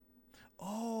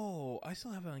I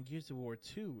still have it on Gears of War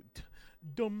 2.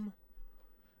 Dum.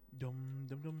 Dum,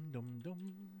 dum, dum, dum,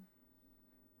 dum.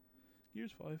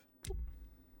 Gears 5.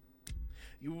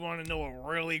 You want to know what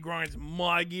really grinds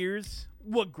my gears?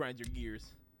 What grinds your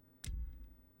gears?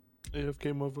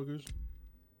 AFK motherfuckers.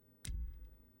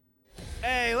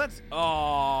 Hey, let's...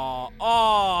 Oh.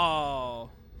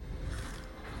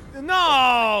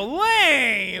 No,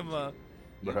 lame!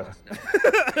 Bruh.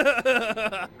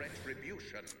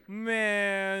 Retribution.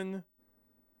 Man.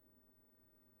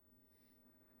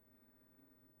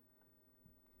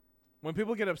 When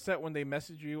people get upset when they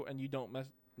message you and you don't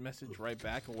message right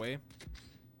back away.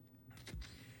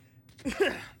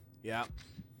 Yeah.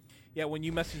 Yeah, when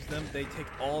you message them, they take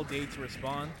all day to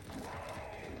respond.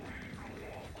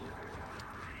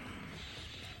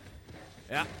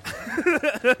 Yeah.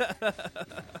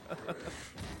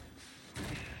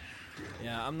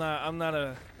 Yeah, I'm not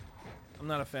a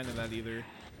fan of that either.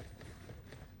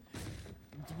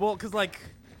 Well, cause like,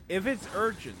 if it's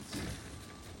urgent,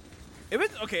 if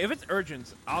it's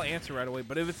urgent, I'll answer right away.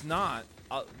 But if it's not,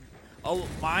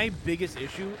 my biggest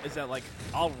issue is that like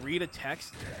I'll read a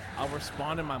text, I'll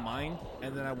respond in my mind,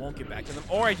 and then I won't get back to them,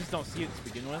 or I just don't see it to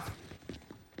begin with.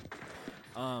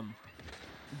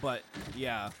 But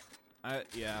yeah,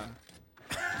 yeah.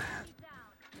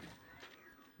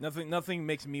 Nothing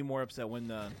makes me more upset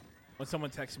when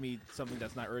someone texts me something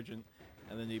that's not urgent,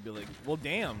 and then they'd be like, "Well,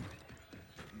 damn,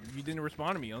 you didn't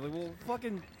respond to me." I'm like, "Well,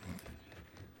 fucking."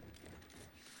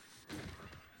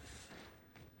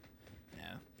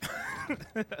 Yeah.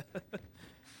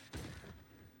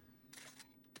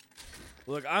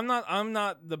 Look, I'm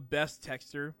not the best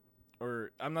texter,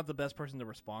 or I'm not the best person to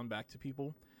respond back to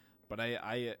people, but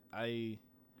I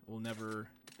will never,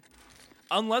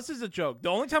 unless it's a joke. The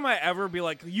only time I ever be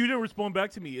like, "You didn't respond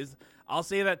back to me," is I'll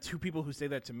say that to people who say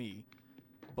that to me,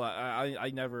 but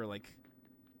I never like,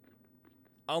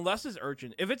 unless it's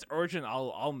urgent. If it's urgent,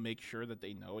 I'll make sure that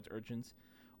they know it's urgent,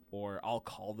 or I'll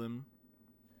call them.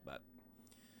 But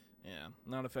yeah,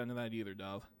 not a fan of that either,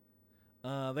 Dov.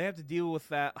 They have to deal with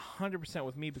that 100%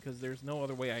 with me because there's no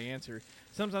other way I answer.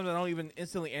 Sometimes I don't even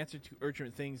instantly answer to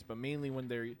urgent things, but mainly when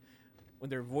they're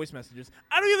voice messages.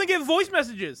 I don't even get voice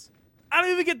messages. I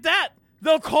don't even get that.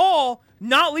 They'll call,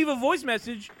 not leave a voice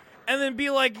message, and then be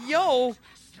like, "Yo,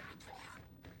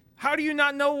 how do you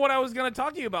not know what I was going to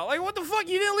talk to you about?" Like, what the fuck?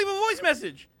 You didn't leave a voice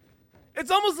message. It's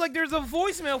almost like there's a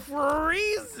voicemail for a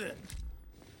reason.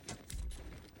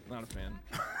 Not a fan.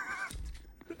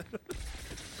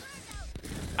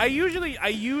 I usually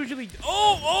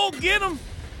get him.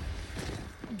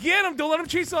 Get him. Don't let him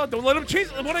chase off. Don't let him chase.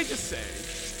 What'd I just say?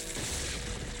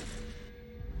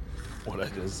 What I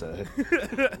just said. You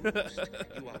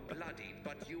are bloodied,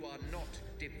 but you are not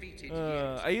defeated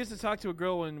yet. I used to talk to a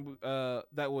girl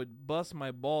that would bust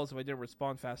my balls if I didn't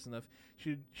respond fast enough.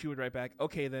 She would write back,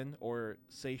 "Okay then," or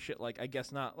say shit like, "I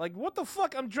guess not." Like, what the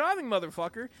fuck? I'm driving,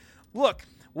 motherfucker. Look,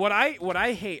 what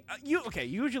I hate.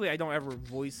 Usually I don't ever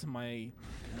voice my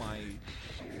what's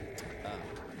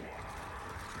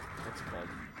it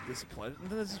called?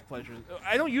 Displeasure.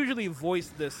 I don't usually voice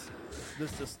this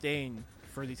disdain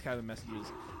for these kind of messages,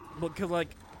 because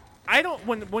like I don't,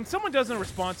 when someone doesn't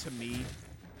respond to me,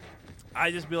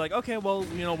 I just be like, okay, well,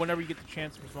 you know, whenever you get the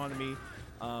chance to respond to me,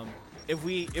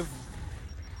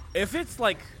 if it's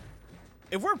like,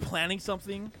 if we're planning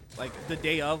something like the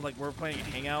day of, like we're planning a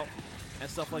hangout and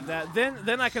stuff like that,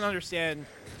 then I can understand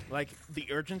like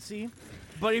the urgency.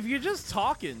 But if you're just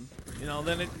talking, you know,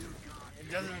 then it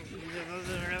doesn't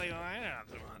really matter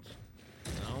too much,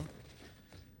 you know.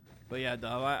 But yeah,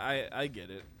 Dov, I get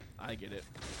it. I get it.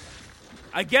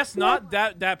 I guess not.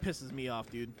 That pisses me off,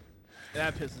 dude.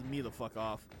 That pisses me the fuck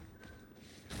off.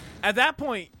 At that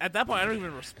point, I don't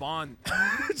even respond.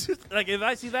 Just, like, if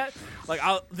I see that, like,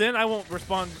 I won't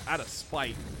respond out of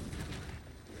spite.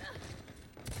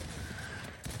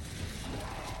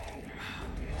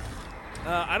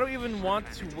 I don't even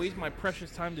want to waste my precious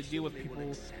time to deal with people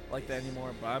like that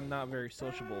anymore, but I'm not very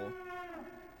sociable.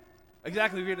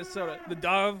 Exactly, Minnesota. The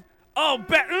Dove. Oh,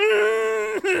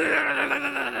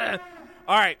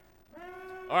 All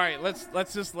right. Let's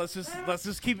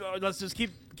just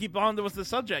keep on with the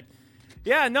subject.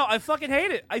 Yeah, no, I fucking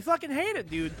hate it,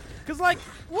 dude. Cause like,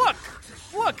 look.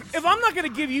 If I'm not gonna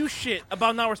give you shit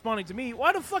about not responding to me,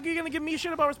 why the fuck are you gonna give me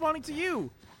shit about responding to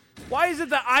you? Why is it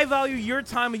that I value your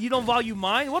time and you don't value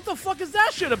mine? What the fuck is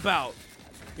that shit about?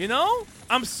 You know?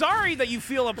 I'm sorry that you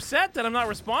feel upset that I'm not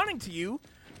responding to you,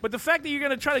 but the fact that you're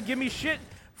gonna try to give me shit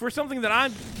for something that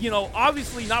I'm, you know,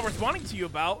 obviously not responding to you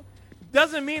about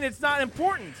doesn't mean it's not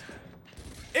important.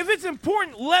 If it's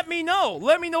important, let me know.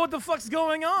 Let me know what the fuck's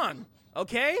going on,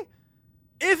 okay?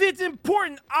 If it's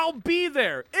important, I'll be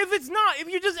there. If it's not, if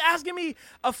you're just asking me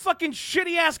a fucking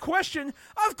shitty-ass question,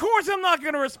 of course I'm not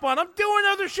going to respond. I'm doing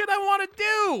other shit I want to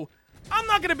do. I'm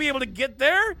not going to be able to get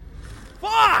there.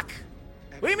 Fuck!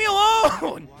 Leave me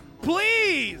alone!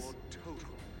 Please!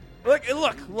 Look.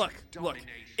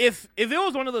 If it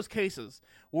was one of those cases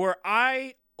where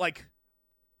I, like...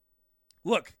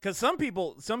 Look, because some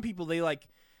people,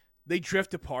 they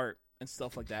drift apart and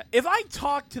stuff like that. If I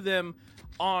talk to them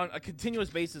on a continuous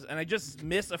basis and I just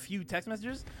miss a few text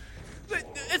messages,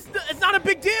 it's not a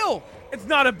big deal. It's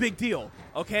not a big deal,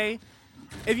 okay?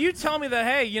 If you tell me that,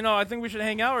 hey, I think we should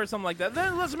hang out or something like that,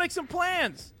 then let's make some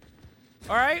plans,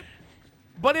 all right?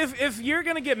 But if you're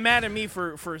going to get mad at me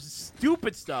for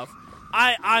stupid stuff,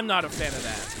 I'm not a fan of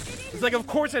that. It's like, of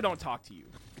course I don't talk to you.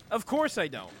 Of course I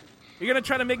don't. You're going to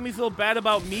try to make me feel bad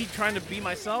about me trying to be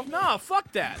myself? No,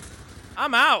 fuck that.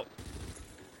 I'm out.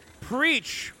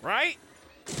 Preach, right?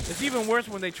 It's even worse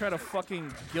when they try to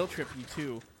fucking guilt trip you,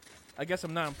 too. I guess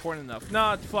I'm not important enough.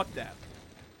 Nah, fuck that.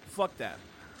 Fuck that.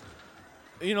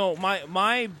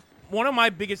 One of my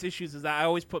biggest issues is that I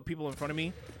always put people in front of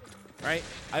me, right?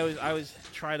 I always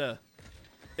try to,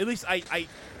 at least I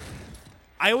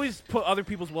always put other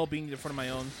people's well-being in front of my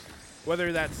own,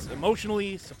 whether that's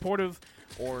emotionally supportive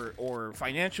or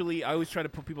financially. I always try to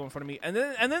put people in front of me, and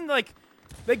then like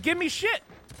they give me shit.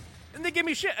 And they give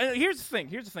me shit. And here's the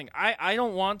thing. I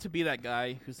don't want to be that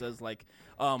guy who says, like,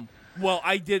 well,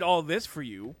 I did all this for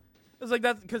you. It's like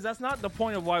that, because that's not the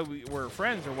point of why we're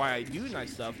friends or why I do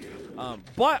nice stuff.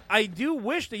 But I do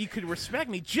wish that you could respect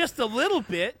me just a little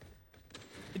bit,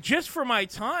 just for my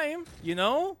time,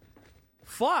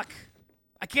 Fuck.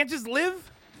 I can't just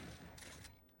live.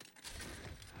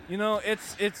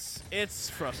 It's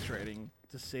frustrating,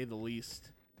 to say the least.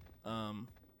 Yeah.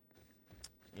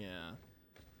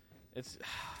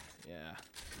 Yeah.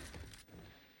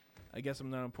 I guess I'm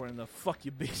not important enough. Fuck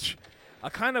you, bitch. A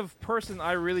kind of person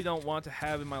I really don't want to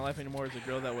have in my life anymore is a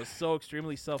girl that was so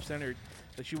extremely self-centered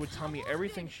that she would tell me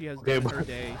everything she has done in her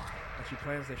day, and she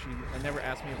plans that she never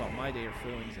asked me about my day or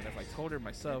feelings, and if I told her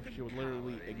myself, she would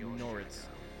literally ignore it.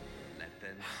 Let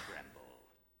them tremble.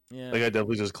 Yeah. Like, I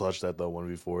definitely just clutched that, though, one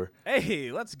before.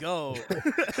 Hey, let's go.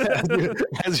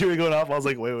 As you were going off, I was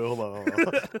like, wait, hold on.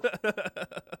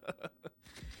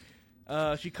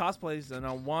 She cosplays, and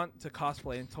I want to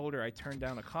cosplay, and told her I turned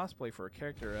down a cosplay for a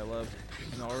character I love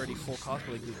in an already full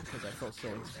cosplay group because I felt so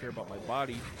insecure about my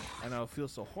body, and I would feel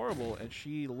so horrible, and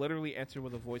she literally answered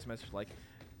with a voice message like,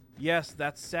 yes,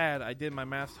 that's sad, I did my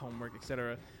math homework,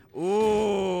 etc.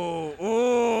 I'm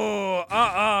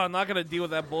not gonna deal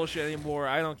with that bullshit anymore.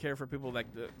 I don't care for people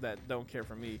that don't care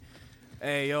for me.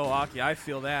 Hey, yo, Aki, I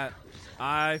feel that.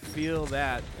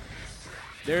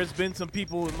 There's been some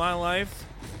people in my life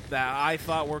that I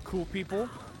thought were cool people,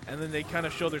 and then they kind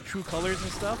of show their true colors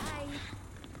and stuff.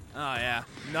 Oh, yeah.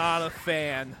 Not a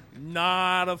fan.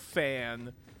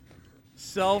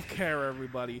 Self-care,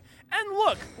 everybody. And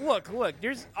look.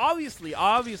 There's obviously,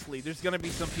 there's going to be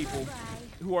some people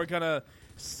who are going to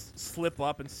slip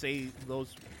up and say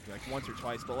those like once or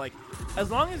twice. But, like, as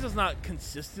long as it's not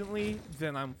consistently,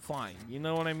 then I'm fine. You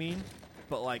know what I mean?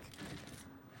 But, like...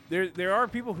 There are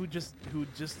people who just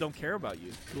don't care about you,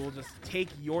 who will just take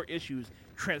your issues,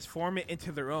 transform it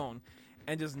into their own,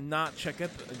 and just not check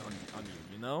up on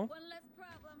you, One less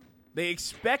problem. They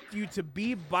expect you to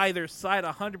be by their side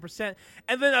 100%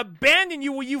 and then abandon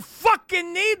you when you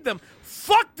fucking need them.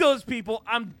 Fuck those people.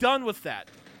 I'm done with that.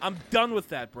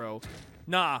 Bro.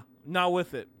 Nah, not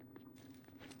with it.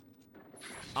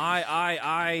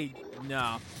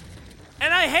 Nah.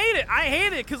 And I hate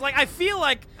it because, like, I feel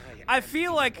like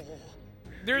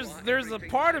there's a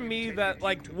part of me that,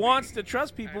 like, wants to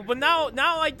trust people, but now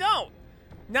I don't.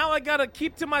 Now I gotta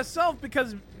keep to myself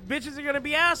because bitches are gonna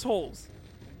be assholes.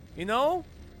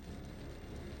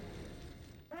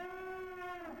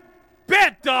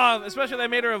 Bet, dog! Especially they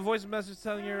made her a voice message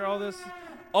telling her all this,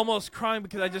 almost crying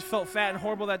because I just felt fat and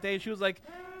horrible that day. She was like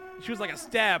a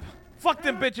stab. Fuck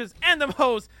them bitches and them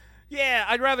hoes. Yeah,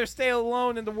 I'd rather stay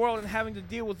alone in the world than having to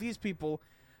deal with these people.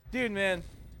 Dude, man.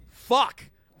 Fuck,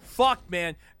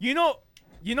 man. You know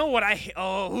what I hate?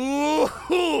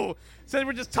 Oh, since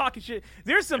we're just talking shit.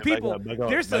 There's some people.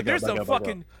 There's some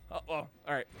fucking. All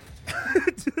right.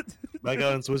 Back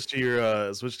out and switch to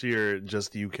your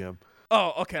just you, Kim.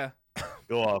 Oh, okay.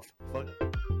 Go off. Fuck.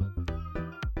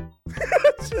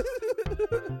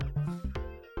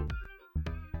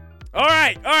 All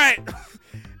right.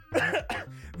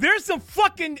 There's some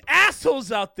fucking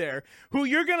assholes out there who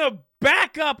you're gonna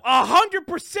back up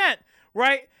 100%,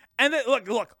 right? And then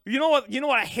look. You know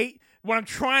what I hate? What I'm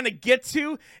trying to get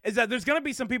to is that there's gonna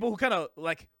be some people who kind of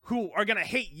like who are gonna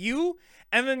hate you,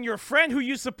 and then your friend who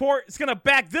you support is gonna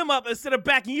back them up instead of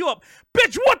backing you up.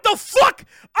 Bitch, what the fuck?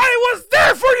 I was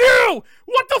there for you!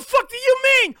 What the fuck do you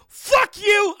mean? Fuck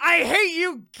you! I hate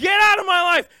you! Get out of my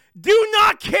life! Do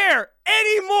not care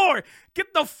anymore!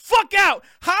 Get the fuck out!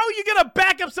 How are you gonna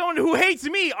back up someone who hates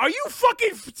me? Are you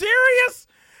fucking serious?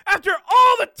 After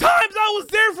all the times I was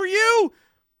there for you?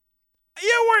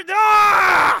 You were,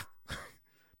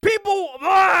 people,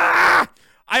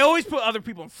 I always put other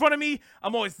people in front of me.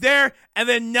 I'm always there, and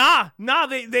then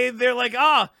they're like,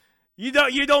 you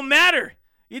don't matter.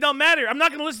 You don't matter. I'm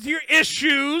not gonna listen to your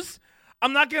issues.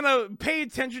 I'm not gonna pay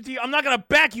attention to you. I'm not gonna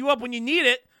back you up when you need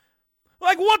it.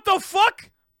 Like, what the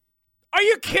fuck? Are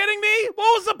you kidding me?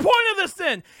 What was the point of this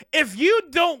then? If you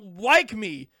don't like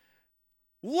me,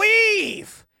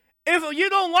 leave. If you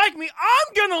don't like me,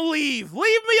 I'm gonna leave.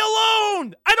 Leave me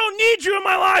alone. I don't need you in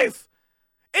my life.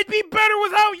 It'd be better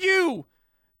without you.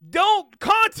 Don't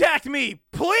contact me,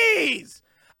 please.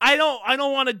 I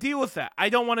don't want to deal with that. I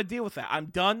don't want to deal with that. I'm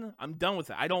done. I'm done with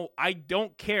it. I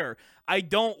don't care. I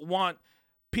don't want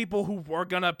people who are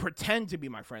gonna pretend to be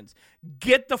my friends.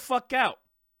 Get the fuck out.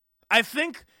 I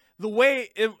think the way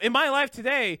in my life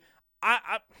today,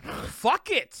 I fuck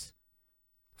it.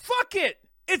 Fuck it.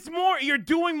 It's more, you're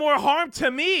doing more harm to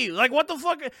me. Like, what the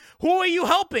fuck? Who are you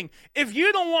helping? If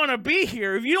you don't want to be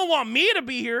here, if you don't want me to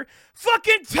be here,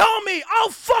 fucking tell me. I'll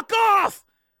fuck off.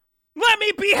 Let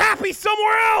me be happy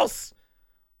somewhere else.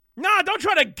 Nah, don't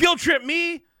try to guilt trip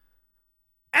me.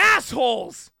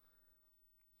 Assholes.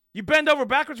 You bend over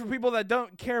backwards for people that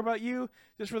don't care about you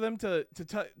just for them to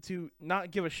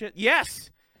not give a shit.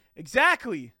 Yes,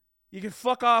 exactly. You can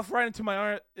fuck off right into my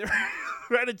arm.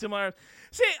 Right into my arm.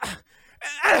 See,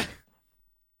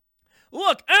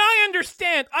 look, and I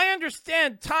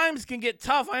understand times can get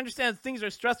tough. I understand things are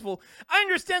stressful. I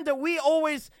understand that we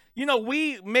always,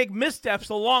 we make missteps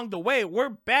along the way. We're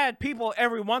bad people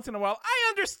every once in a while. I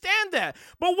understand that.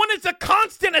 But when it's a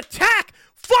constant attack,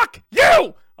 fuck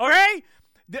you, all right?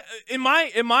 In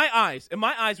my eyes,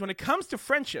 when it comes to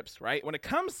friendships, right? When it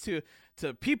comes to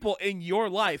people in your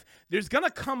life, there's gonna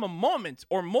come a moment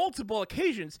or multiple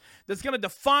occasions that's gonna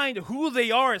define who they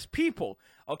are as people.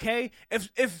 Okay,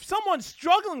 if someone's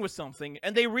struggling with something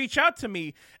and they reach out to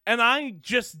me and I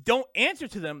just don't answer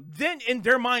to them, then in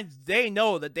their minds they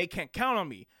know that they can't count on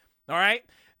me. All right,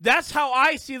 that's how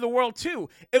I see the world too.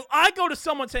 If I go to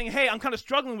someone saying, "Hey, I'm kind of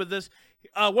struggling with this.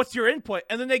 What's your input?"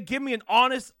 and then they give me an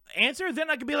honest answer,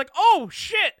 then I can be like, "Oh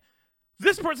shit.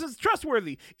 This person's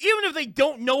trustworthy." Even if they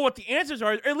don't know what the answers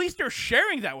are, at least they're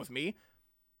sharing that with me.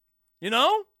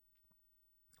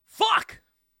 Fuck.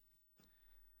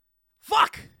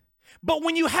 But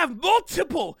when you have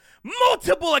multiple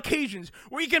occasions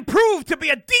where you can prove to be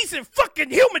a decent fucking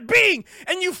human being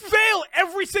and you fail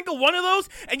every single one of those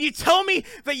and you tell me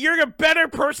that you're a better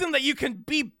person, that you can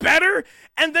be better,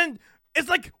 and then it's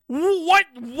like, what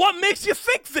makes you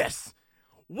think this?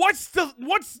 What's the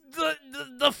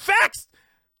facts?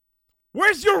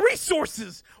 Where's your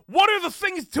resources? What are the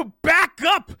things to back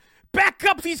up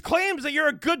these claims that you're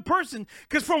a good person?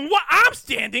 Because from what I'm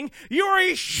standing, you're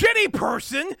a shitty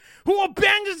person who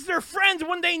abandons their friends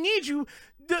when they need you,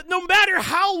 no matter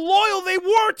how loyal they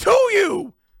were to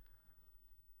you.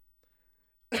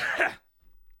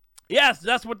 Yes,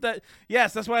 that's what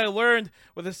I learned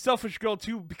with a selfish girl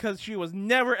too, because she was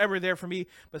never ever there for me,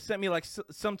 but sent me like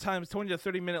sometimes 20 to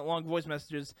 30 minute long voice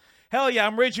messages. Hell yeah,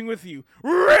 I'm raging with you.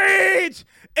 Rage!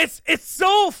 It's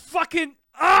so fucking,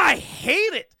 I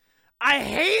hate it.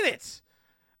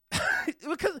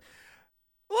 Because,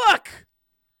 look.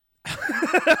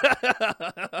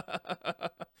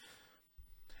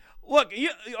 Look,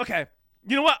 okay.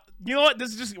 You know what?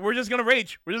 We're just gonna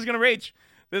rage.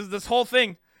 This whole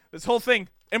thing.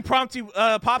 Impromptu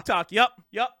pop talk. Yep.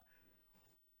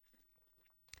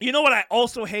 You know what I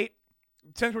also hate?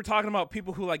 Since we're talking about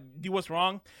people who like do what's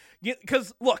wrong.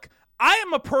 Because look, I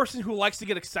am a person who likes to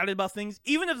get excited about things,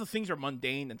 even if the things are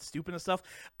mundane and stupid and stuff.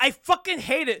 I fucking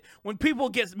hate it when people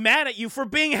get mad at you for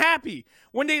being happy.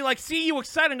 When they like see you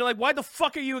excited, they're like, "Why the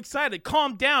fuck are you excited?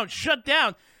 Calm down, shut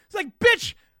down." It's like,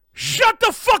 bitch, shut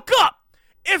the fuck up.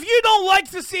 If you don't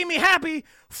like to see me happy,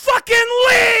 fucking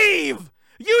leave.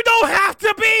 You don't have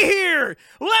to be here.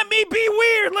 Let me be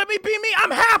weird. Let me be me.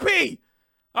 I'm happy.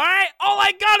 All right? All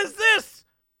I got is this.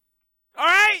 All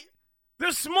right?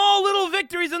 There's small little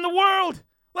victories in the world.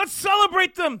 Let's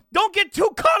celebrate them. Don't get too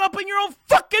caught up in your own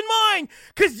fucking mind,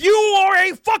 because you are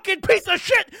a fucking piece of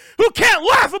shit who can't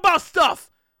laugh about stuff.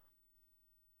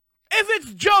 If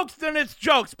it's jokes, then it's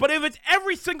jokes. But if it's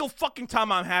every single fucking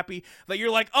time I'm happy that you're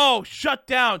like, "Oh, shut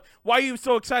down. Why are you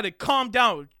so excited? Calm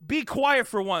down. Be quiet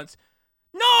for once."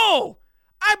 No!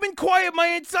 I've been quiet my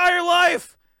entire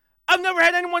life. I've never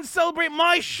had anyone celebrate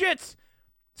my shit.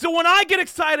 So when I get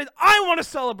excited, I want to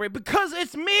celebrate because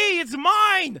it's me. It's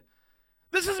mine.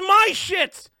 This is my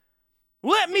shit.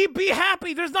 Let me be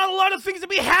happy. There's not a lot of things to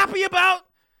be happy about.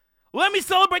 Let me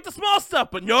celebrate the small stuff.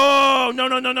 But no.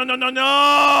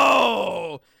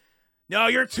 No,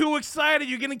 you're too excited.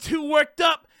 You're getting too worked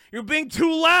up. You're being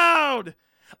too loud.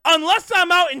 Unless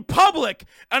I'm out in public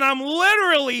and I'm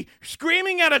literally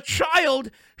screaming at a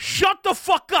child, shut the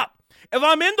fuck up. If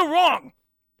I'm in the wrong,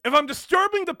 if I'm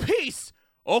disturbing the peace,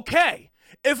 okay.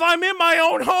 If I'm in my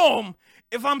own home,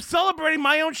 if I'm celebrating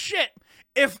my own shit,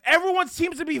 if everyone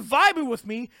seems to be vibing with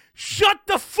me, shut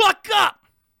the fuck up.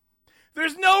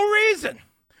 There's no reason.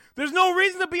 There's no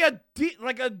reason to be a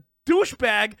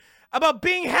douchebag about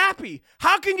being happy.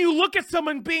 How can you look at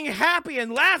someone being happy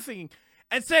and laughing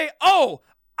and say, oh,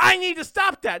 I need to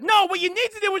stop that? No, what you need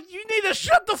to do is you need to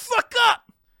shut the fuck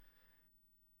up.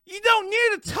 You don't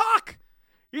need to talk.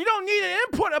 You don't need an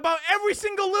input about every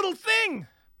single little thing.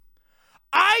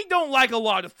 I don't like a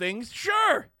lot of things,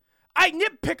 sure. I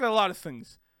nitpick a lot of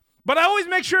things. But I always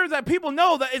make sure that people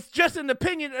know that it's just an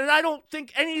opinion and I don't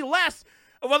think any less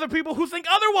of other people who think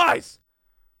otherwise.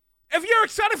 If you're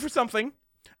excited for something,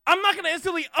 I'm not going to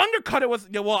instantly undercut it with,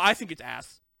 well, I think it's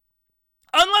ass.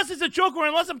 Unless it's a joke or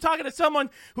unless I'm talking to someone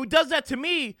who does that to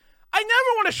me, I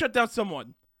never want to shut down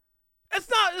someone. It's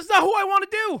not who I want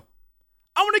to do.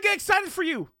 I want to get excited for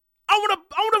you. I want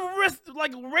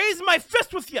to raise my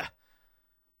fist with you.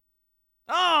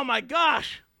 Oh my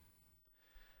gosh.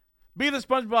 Be the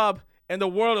SpongeBob in the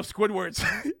world of Squidwards.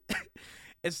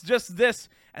 It's just this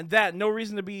and that. No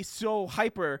reason to be so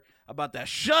hyper about that.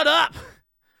 Shut up.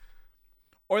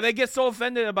 Or they get so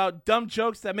offended about dumb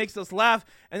jokes that makes us laugh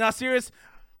and not serious.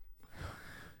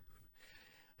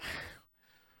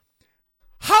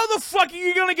 How the fuck are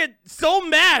you gonna get so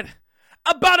mad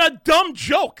about a dumb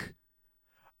joke?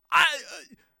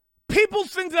 People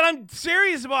think that I'm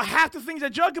serious about half the things I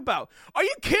joke about. Are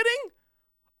you kidding?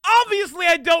 Obviously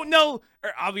I don't know.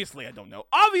 Obviously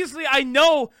I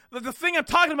know that the thing I'm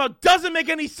talking about doesn't make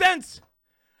any sense.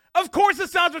 Of course it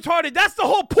sounds retarded. That's the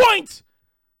whole point.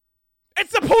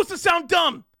 It's supposed to sound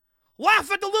dumb. Laugh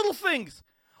at the little things.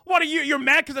 What are you? You're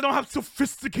mad because I don't have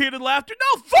sophisticated laughter?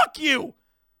 No, fuck you.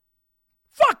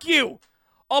 Fuck you.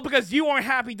 All because you aren't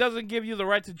happy doesn't give you the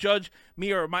right to judge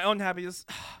me or my unhappiness.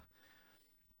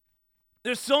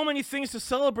 There's so many things to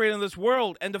celebrate in this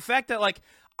world, and the fact that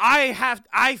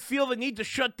I feel the need to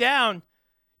shut down,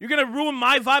 you're gonna ruin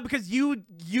my vibe because you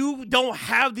don't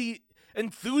have the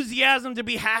enthusiasm to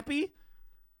be happy.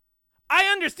 I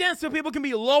understand some people can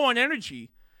be low on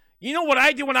energy. You know what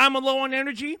I do when I'm low on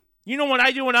energy? You know what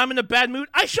I do when I'm in a bad mood?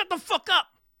 I shut the fuck up.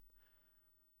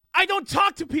 I don't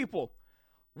talk to people.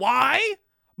 Why?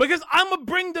 Because I'm going to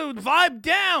bring the vibe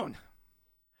down.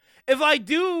 If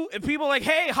people are like,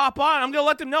 hey, hop on, I'm going to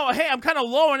let them know, hey, I'm kind of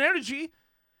low on energy.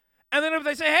 And then if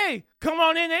they say, hey, come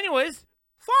on in anyways,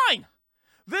 fine.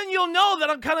 Then you'll know that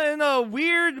I'm kind of in a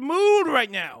weird mood right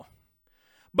now.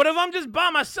 But if I'm just by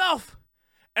myself,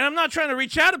 and I'm not trying to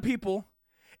reach out to people,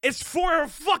 it's for a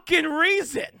fucking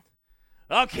reason.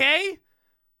 Okay?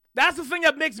 That's the thing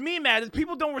that makes me mad, is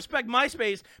people don't respect my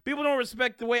space. People don't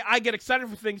respect the way I get excited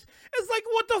for things. It's like,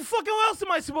 what the fuck else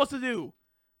am I supposed to do?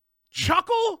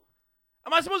 Chuckle?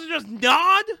 Am I supposed to just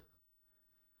nod?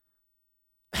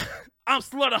 I'm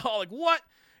slutaholic. What?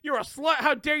 You're a slut?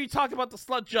 How dare you talk about the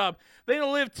slut job? They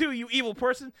don't live too, you evil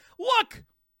person. Look!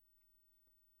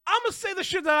 I'm going to say the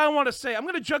shit that I want to say. I'm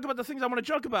going to joke about the things I want to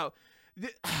joke about.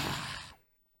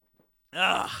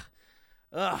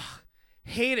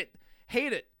 Hate it.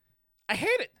 I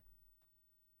hate it.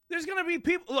 There's going to be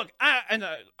people. Look, I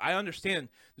understand.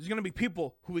 There's going to be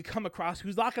people who we come across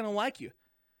who's not going to like you.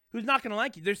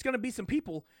 There's going to be some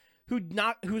people who's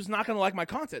not going to like my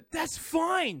content. That's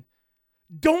fine.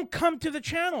 Don't come to the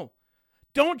channel.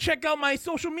 Don't check out my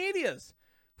social medias.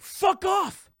 Fuck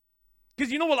off.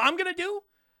 Because you know what I'm going to do?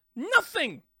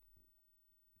 Nothing.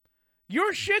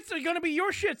 Your shits are going to be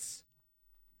your shits.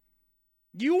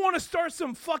 You want to start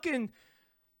some fucking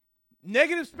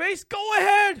negative space? Go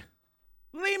ahead.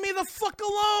 Leave me the fuck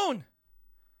alone.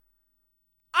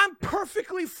 I'm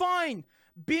perfectly fine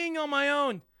being on my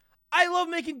own. I love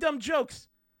making dumb jokes.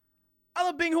 I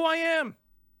love being who I am.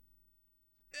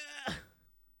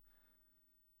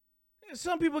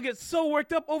 Some people get so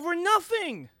worked up over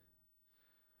nothing.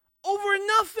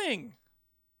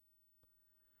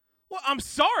 Well, I'm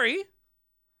sorry.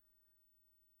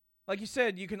 Like you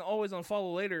said, you can always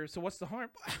unfollow later, so what's the harm?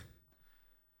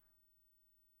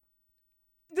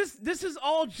 This is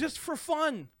all just for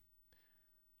fun.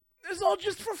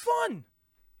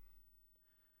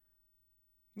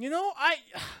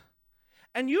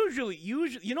 And usually,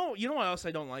 you know what else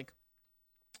I don't like?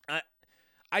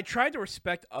 I try to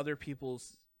respect other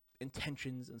people's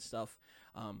intentions and stuff.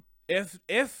 If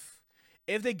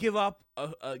they give off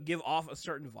a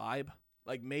certain vibe,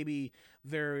 like maybe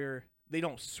they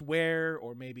don't swear,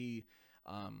 or maybe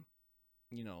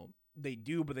they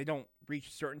do but they don't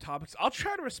reach certain topics, I'll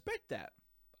try to respect that.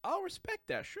 I'll respect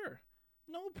that, sure,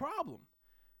 no problem.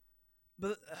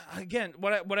 But again,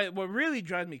 what really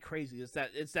drives me crazy is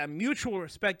that it's that mutual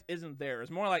respect isn't there.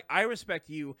 It's more like, I respect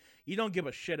you, you don't give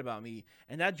a shit about me,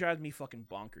 and that drives me fucking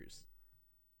bonkers.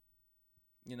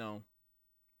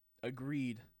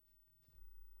 Agreed.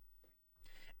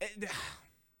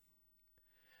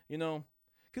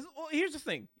 Because here's the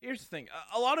thing.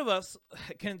 A lot of us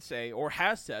can say, or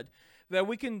has said, that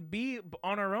we can be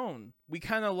on our own. We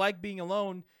kind of like being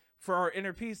alone for our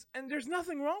inner peace, and there's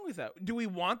nothing wrong with that. Do we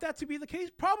want that to be the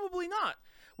case? Probably not.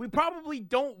 We probably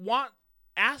don't want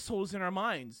assholes in our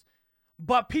minds,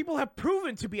 but people have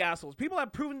proven to be assholes. People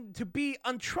have proven to be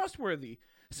untrustworthy.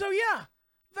 So yeah,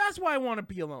 that's why I want to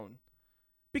be alone.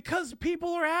 Because people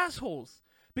are assholes.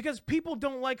 Because people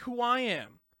don't like who I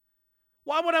am.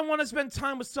 Why would I want to spend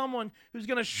time with someone who's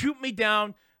going to shoot me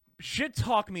down, shit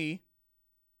talk me,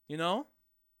 And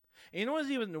you know what's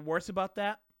even worse about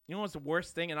that? You know what's the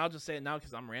worst thing? And I'll just say it now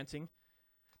because I'm ranting.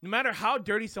 No matter how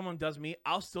dirty someone does me,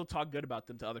 I'll still talk good about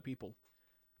them to other people.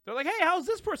 They're like, hey, how's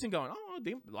this person going? Oh,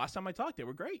 last time I talked, they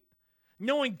were great.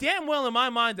 Knowing damn well in my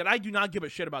mind that I do not give a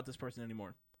shit about this person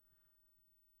anymore.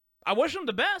 I wish them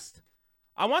the best.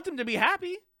 I want them to be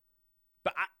happy.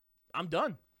 But I'm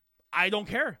done. I don't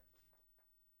care.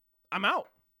 I'm out.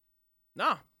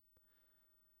 Nah.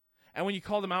 And when you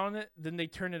call them out on it, then they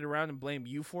turn it around and blame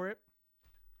you for it.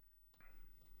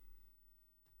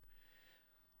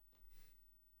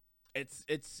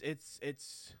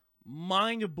 It's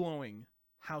mind-blowing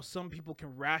how some people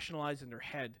can rationalize in their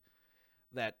head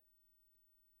that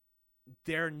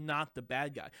they're not the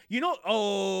bad guy. You know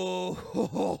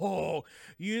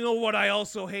what I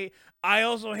also hate? I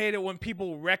also hate it when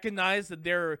people recognize that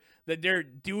they're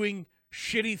doing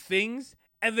shitty things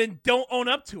and then don't own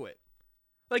up to it.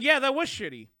 Like, yeah, that was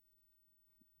shitty.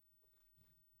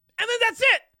 And then that's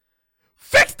it.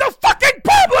 Fix the fucking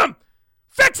problem.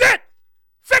 Fix it.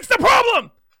 Fix the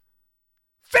problem.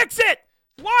 Fix it.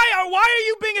 Why are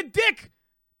you being a dick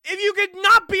if you could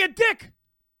not be a dick?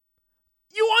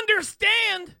 You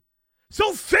understand.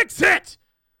 So fix it.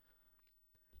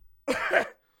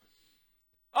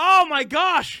 Oh my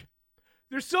gosh.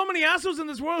 There's so many assholes in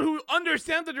this world who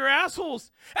understand that they're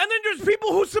assholes. And then there's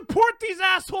people who support these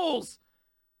assholes.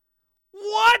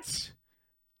 What?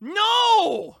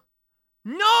 No.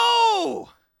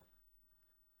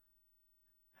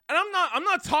 And I'm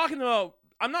not talking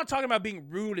about being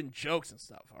rude and jokes and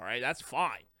stuff, all right? That's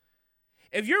fine.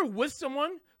 If you're with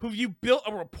someone who you built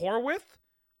a rapport with,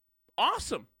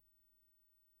 awesome.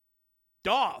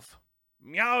 Dov,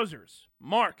 Meowsers,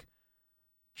 Mark,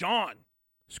 John,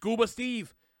 Scuba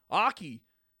Steve, Aki.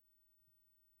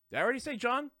 Did I already say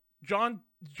John? John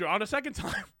a second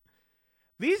time.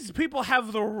 These people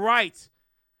have the right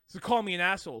to call me an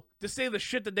asshole, to say the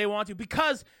shit that they want to,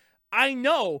 because I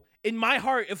know in my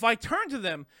heart, if I turn to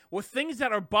them with things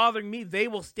that are bothering me, they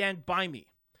will stand by me.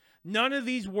 None of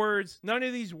these words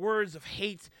of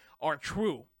hate are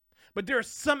true. But there are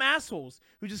some assholes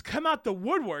who just come out the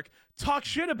woodwork, talk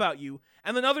shit about you,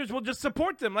 and then others will just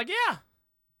support them. Like, yeah.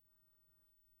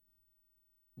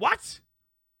 What?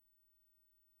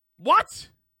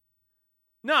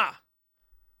 Nah.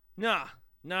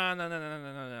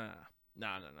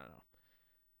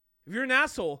 If you're an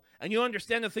asshole and you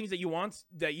understand the things that you want,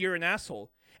 that you're an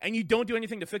asshole, and you don't do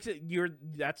anything to fix it,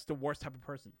 that's the worst type of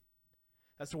person.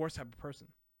 That's the worst type of person.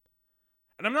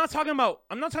 And I'm not talking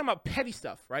about petty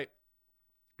stuff, right?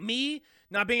 Me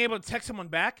not being able to text someone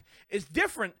back is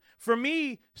different from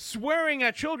me swearing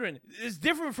at children. It's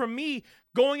different from me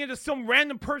going into some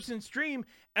random person's stream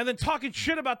and then talking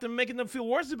shit about them, making them feel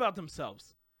worse about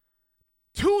themselves.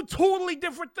 Two totally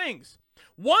different things.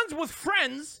 One's with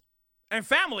friends and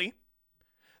family.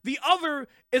 The other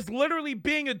is literally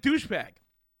being a douchebag.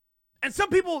 And some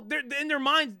people, in their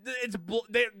minds,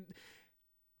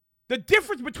 the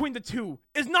difference between the two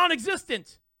is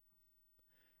non-existent.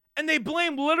 And they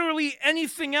blame literally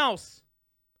anything else.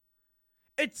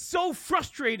 It's so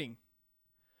frustrating.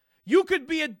 You could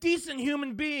be a decent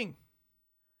human being.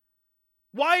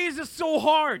 Why is it so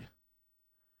hard?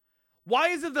 Why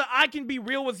is it that I can be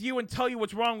real with you and tell you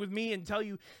what's wrong with me and tell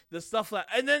you the stuff that...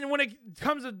 And then when it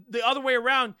comes the other way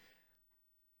around,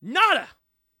 nada.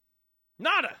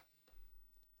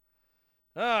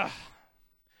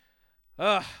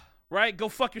 right? Go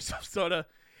fuck yourself, Soda.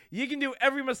 You can do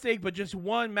every mistake, but just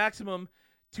one, maximum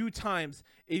 2 times.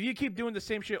 If you keep doing the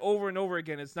same shit over and over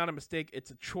again, it's not a mistake.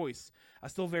 It's a choice. I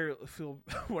still feel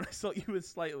when I saw you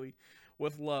slightly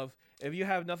with love. If you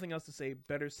have nothing else to say,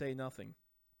 better say nothing.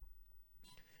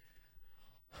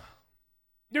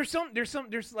 There's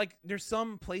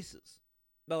some places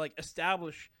that like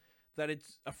establish that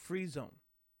it's a free zone.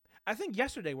 I think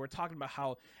yesterday we were talking about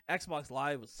how Xbox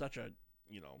Live was such a,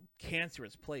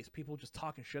 cancerous place. People just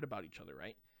talking shit about each other,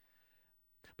 right?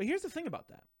 But here's the thing about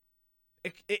that.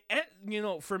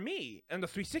 For me, in the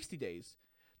 360 days,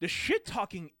 the shit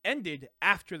talking ended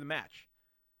after the match.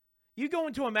 You go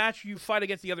into a match, you fight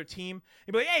against the other team,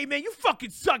 and be like, hey, man, you fucking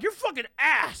suck. You're fucking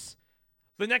ass.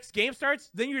 The next game starts,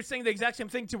 then you're saying the exact same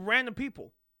thing to random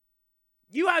people.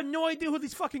 You have no idea who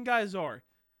these fucking guys are.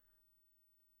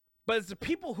 But it's the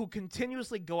people who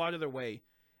continuously go out of their way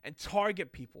and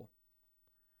target people.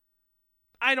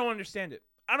 I don't understand it.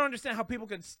 I don't understand how people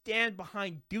can stand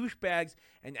behind douchebags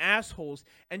and assholes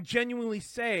and genuinely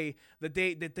say that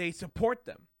they support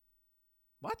them.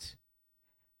 What?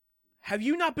 Have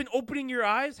you not been opening your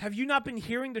eyes? Have you not been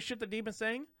hearing the shit that they've been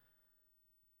saying?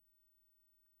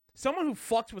 Someone who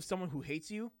fucks with someone who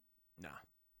hates you? Nah.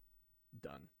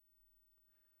 Done.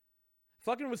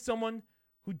 Fucking with someone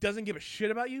who doesn't give a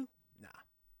shit about you? Nah.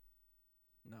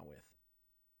 Not with.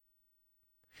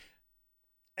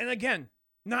 And again,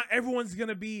 not everyone's going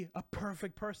to be a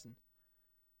perfect person.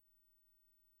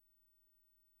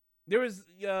 There was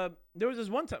this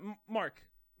one time. Mark,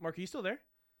 are you still there?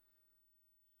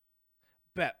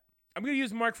 Bet. I'm going to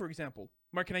use Mark for example.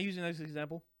 Mark, can I use you as an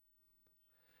example?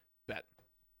 Bet.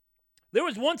 There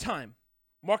was one time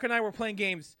Mark and I were playing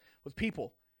games with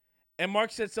people, and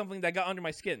Mark said something that got under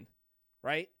my skin,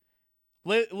 right?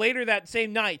 Later that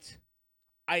same night,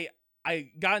 I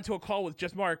got into a call with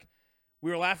just Mark. We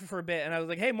were laughing for a bit, and I was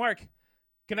like, hey, Mark,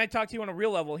 can I talk to you on a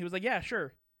real level? He was like, yeah,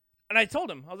 sure. And I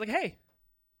told him, I was like, hey,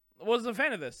 I wasn't a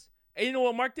fan of this. And you know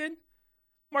what Mark did?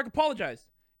 Mark apologized.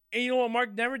 And you know what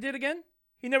Mark never did again?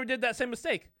 He never did that same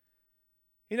mistake.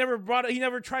 He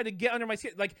never tried to get under my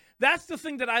skin. Like, that's the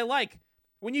thing that I like.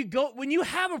 When you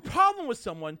have a problem with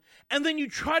someone and then you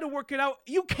try to work it out,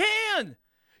 you can.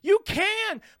 You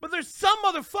can. But there's some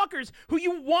motherfuckers who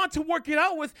you want to work it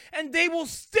out with and they will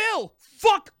still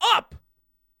fuck up.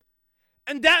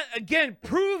 And that, again,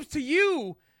 proves to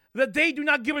you that they do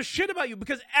not give a shit about you,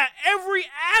 because at every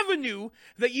avenue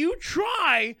that you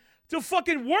try to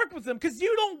fucking work with them, because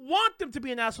you don't want them to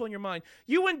be an asshole in your mind.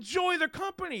 You enjoy their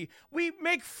company. We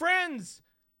make friends.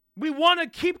 We want to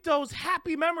keep those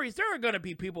happy memories. There are going to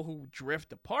be people who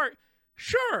drift apart.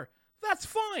 Sure, that's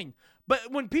fine.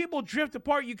 But when people drift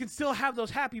apart, you can still have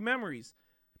those happy memories.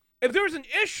 If there's an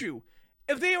issue,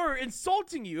 if they are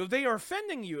insulting you, if they are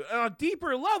offending you on a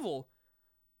deeper level,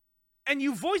 and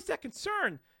you voice that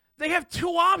concern, they have 2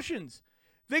 options.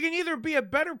 They can either be a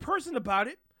better person about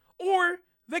it, or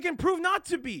they can prove not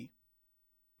to be.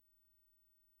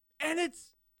 And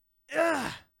it's,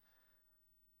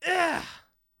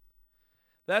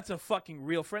 that's a fucking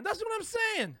real friend. That's what I'm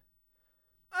saying.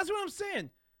 That's what I'm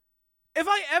saying. If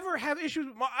I ever have issues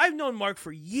with Mark, I've known Mark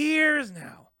for years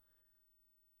now.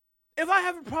 If I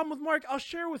have a problem with Mark, I'll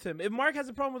share with him. If Mark has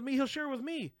a problem with me, he'll share with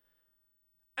me.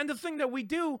 And the thing that we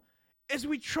do is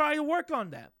we try to work on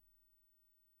that.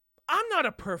 I'm not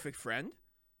a perfect friend.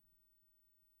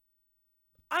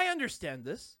 I understand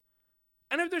this.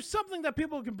 And if there's something that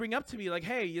people can bring up to me, like,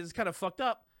 hey, this is kind of fucked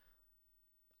up,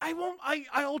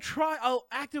 I'll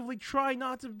actively try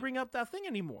not to bring up that thing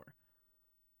anymore.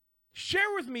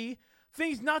 Share with me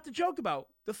things not to joke about,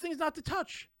 the things not to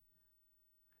touch.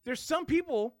 There's some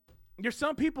people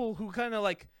who kind of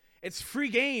like, it's free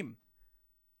game.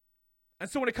 And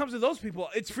so when it comes to those people,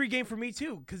 it's free game for me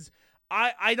too, because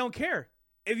I don't care.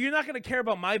 If you're not going to care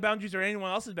about my boundaries or anyone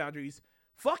else's boundaries,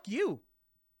 fuck you.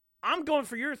 I'm going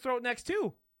for your throat next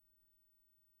too.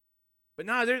 But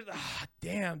nah,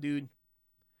 damn, dude.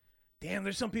 Damn,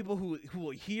 there's some people who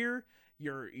will hear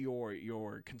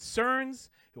your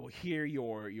concerns, who will hear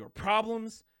your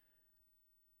problems,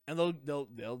 and they'll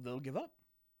give up.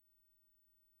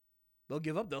 They'll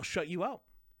give up. They'll shut you out.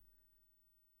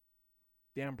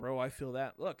 Damn, bro, I feel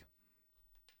that. Look.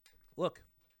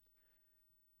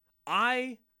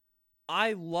 I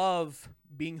love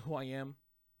being who I am,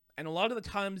 and a lot of the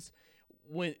times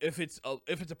if it's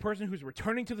a person who's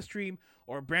returning to the stream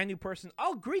or a brand new person,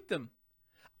 I'll greet them.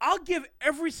 I'll give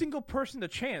every single person the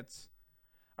chance.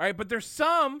 All right, but there's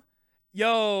some,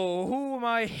 who am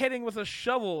I hitting with a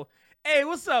shovel? Hey,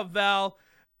 what's up, Val?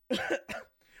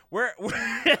 we're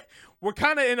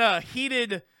kind of in a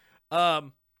heated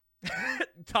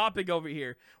topic over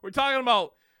here. We're talking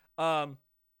about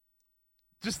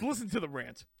Just listen to the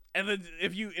rant, and then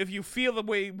if you feel the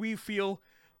way we feel,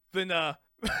 then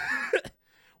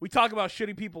we talk about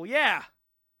shitty people. Yeah.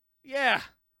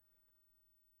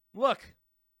 Look,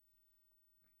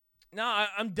 no,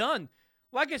 I'm done.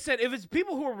 Like I said, if it's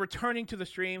people who are returning to the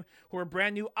stream, who are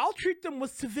brand new, I'll treat them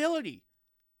with civility.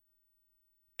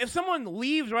 If someone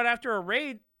leaves right after a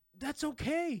raid, that's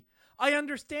okay. I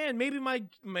understand. Maybe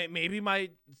my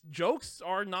jokes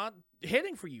are not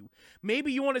hitting for you.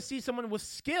 Maybe you want to see someone with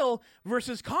skill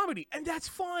versus comedy, and that's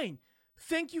fine.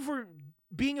 Thank you for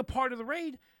being a part of the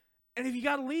raid. And if you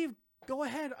got to leave, go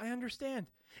ahead. I understand.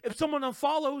 If someone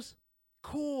unfollows,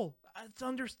 cool. It's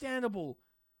understandable.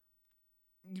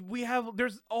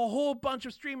 There's a whole bunch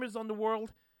of streamers on the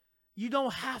world. You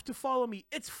don't have to follow me.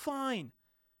 It's fine.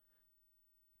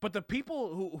 But the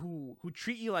people who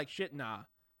treat you like shit, nah.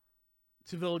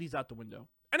 Civility's out the window.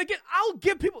 And again, I'll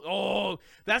give people. Oh,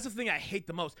 that's the thing I hate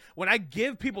the most. When I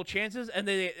give people chances and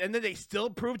then they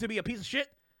still prove to be a piece of shit.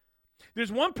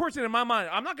 There's one person in my mind.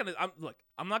 I'm not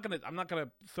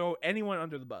gonna throw anyone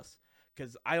under the bus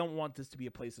because I don't want this to be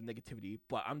a place of negativity.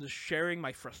 But I'm just sharing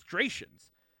my frustrations.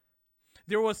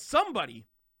 There was somebody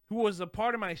who was a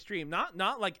part of my stream,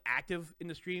 not like active in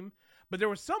the stream, but there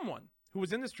was someone who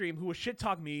was in the stream who was shit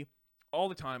talking me all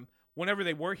the time whenever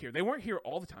they were here. They weren't here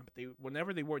all the time, but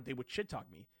whenever they were, they would shit talk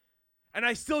me. And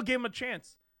I still gave them a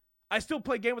chance. I still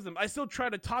play game with them. I still try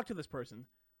to talk to this person.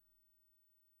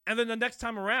 And then the next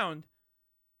time around,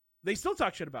 they still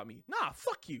talk shit about me. Nah,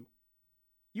 fuck you.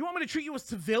 You want me to treat you with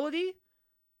civility?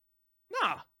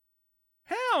 Nah.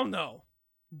 Hell no.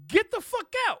 Get the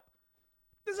fuck out.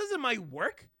 This isn't my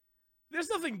work. There's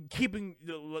nothing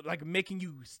making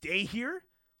you stay here.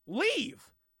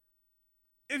 Leave.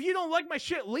 If you don't like my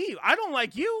shit, leave. I don't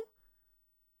like you.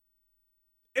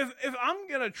 If I'm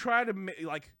gonna try to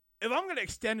if I'm gonna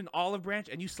extend an olive branch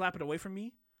and you slap it away from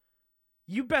me,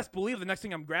 you best believe the next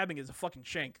thing I'm grabbing is a fucking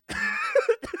shank.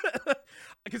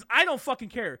 Because I don't fucking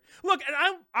care. Look, and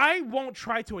I won't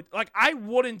try to I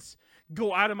wouldn't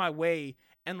go out of my way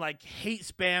and hate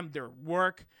spam their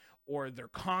work or their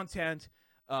content,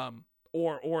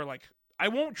 or I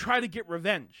won't try to get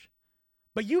revenge.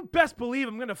 But you best believe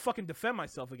I'm gonna fucking defend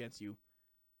myself against you.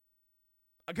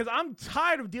 Because I'm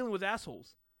tired of dealing with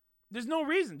assholes. There's no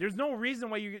reason. There's no reason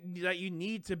why you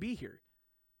need to be here.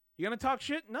 You gonna talk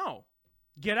shit? No.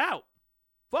 Get out.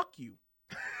 Fuck you.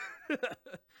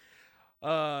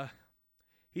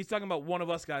 He's talking about one of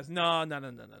us guys. No.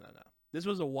 This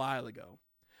was a while ago.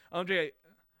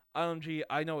 LMG,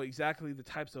 I know exactly the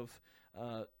types of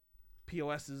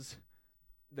POSs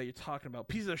that you're talking about.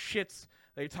 Pieces of shits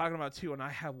that you're talking about too, and I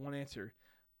have one answer.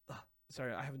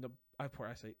 Sorry, I have poor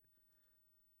eyesight.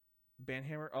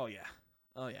 Banhammer? Oh yeah.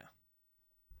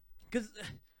 Because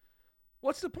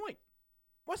what's the point?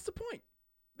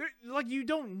 You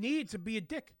don't need to be a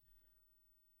dick.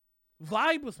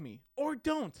 Vibe with me or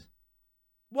don't.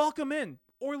 Welcome in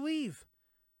or leave.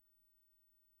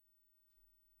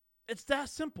 It's that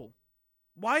simple.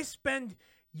 Why spend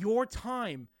your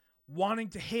time wanting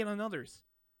to hate on others?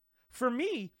 For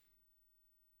me,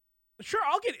 sure,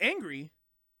 I'll get angry,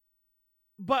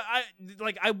 but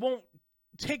I won't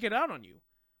take it out on you.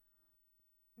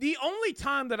 The only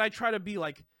time that I try to be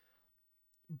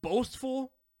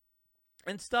boastful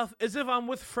and stuff is if I'm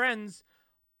with friends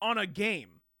on a game.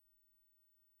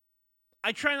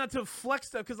 I try not to flex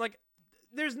stuff because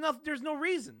there's no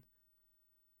reason.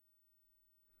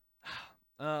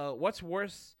 What's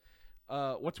worse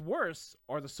are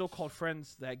the so-called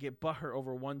friends that get butthurt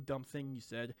over one dumb thing you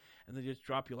said and they just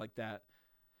drop you like that.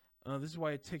 This is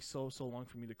why it takes so long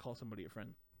for me to call somebody a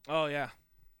friend. Oh yeah.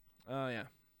 Yeah.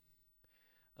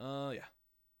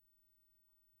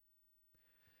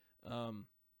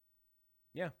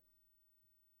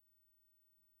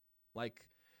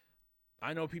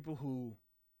 I know people who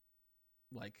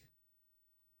I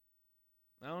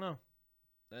don't know.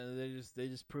 They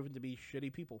just proven to be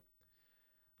shitty people.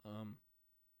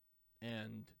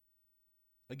 And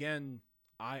again,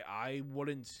 I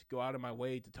wouldn't go out of my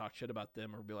way to talk shit about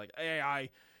them or be like, hey,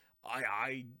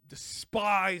 I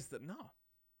despise them.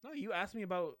 No, you asked me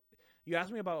about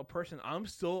a person. I'm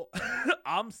still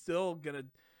gonna.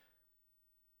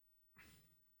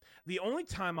 The only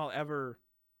time I'll ever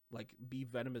be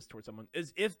venomous towards someone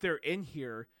is if they're in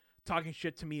here talking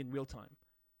shit to me in real time.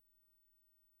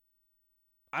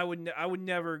 I would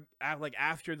never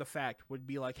after the fact would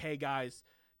be like, hey guys,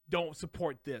 don't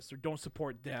support this or don't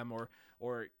support them or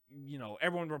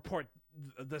everyone report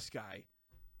this guy.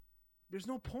 There's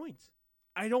no point.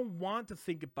 I don't want to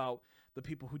think about the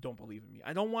people who don't believe in me.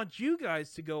 I don't want you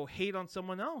guys to go hate on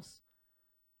someone else.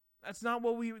 That's not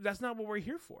what we're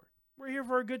here for. We're here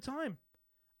for a good time.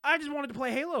 I just wanted to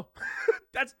play Halo.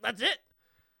 That's it.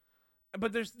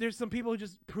 But there's some people who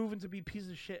just proven to be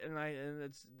pieces of shit, and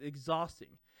it's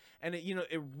exhausting, and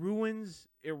it ruins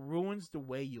the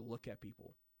way you look at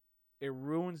people. It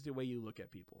ruins the way you look at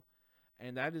people,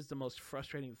 and that is the most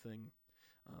frustrating thing.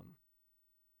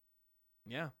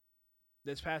 Yeah,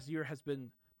 this past year has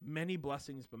been many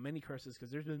blessings, but many curses,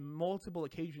 because there's been multiple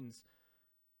occasions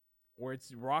where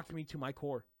it's rocked me to my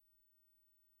core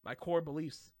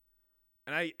beliefs,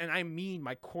 and I mean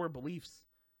my core beliefs.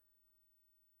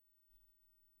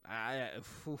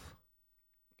 It's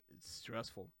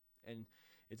stressful, and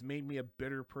it's made me a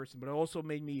bitter person, but it also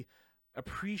made me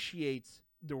appreciate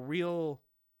the real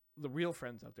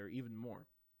friends out there even more.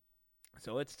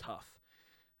 So it's tough.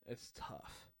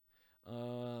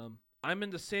 I'm in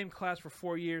the same class for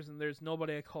 4 years, and there's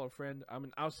nobody I call a friend. I'm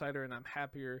an outsider, and I'm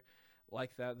happier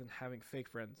like that than having fake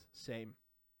friends. Same.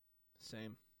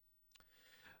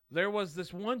 There was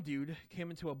this one dude came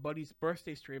into a buddy's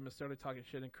birthday stream and started talking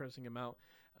shit and cursing him out.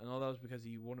 And all that was because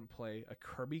he wouldn't play a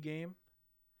Kirby game.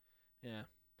 Yeah.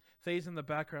 Faye's in the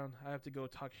background. I have to go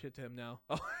talk shit to him now.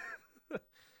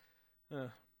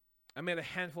 I made a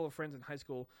handful of friends in high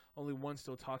school. Only one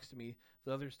still talks to me.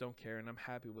 The others don't care, and I'm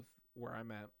happy with where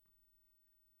I'm at.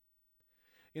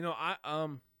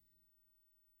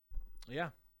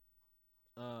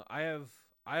 I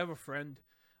have a friend,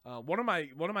 one of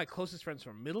my closest friends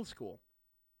from middle school,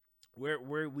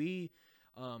 where we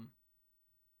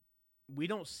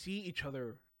don't see each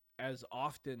other as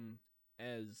often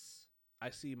as I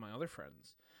see my other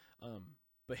friends.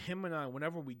 But him and I,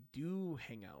 whenever we do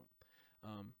hang out,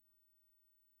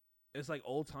 it's like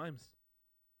old times.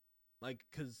 Like,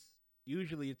 cause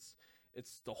usually it's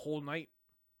the whole night,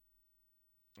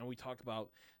 and we talk about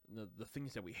the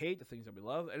things that we hate, the things that we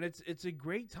love, and it's a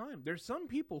great time. There's some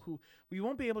people who we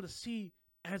won't be able to see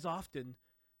as often,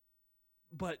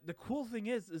 but the cool thing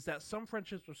is that some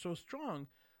friendships are so strong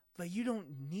that you don't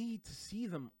need to see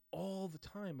them all the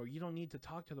time, or you don't need to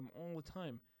talk to them all the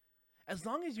time. As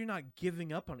long as you're not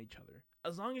giving up on each other,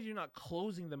 as long as you're not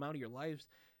closing them out of your lives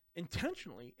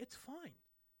intentionally, it's fine.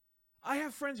 I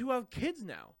have friends who have kids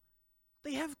now.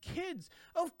 They have kids.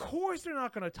 Of course they're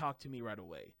not going to talk to me right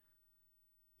away.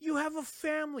 You have a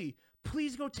family.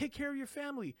 Please go take care of your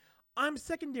family. I'm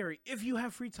secondary. If you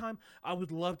have free time, I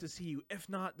would love to see you. If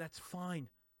not, that's fine.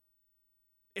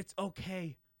 It's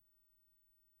okay.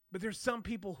 But there's some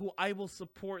people who I will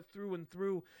support through and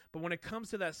through, but when it comes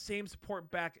to that same support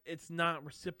back, it's not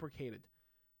reciprocated.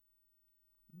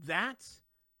 That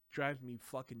drives me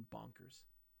fucking bonkers.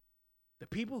 The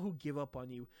people who give up on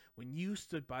you when you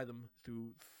stood by them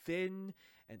through thin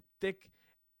and thick,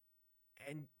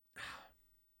 and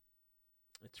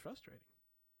it's frustrating.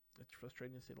 It's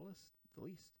frustrating to say the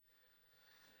least.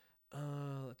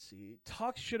 Let's see.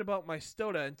 Talks shit about my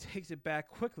Stoda and takes it back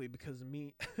quickly because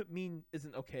mean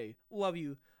isn't okay. Love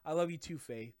you. I love you too,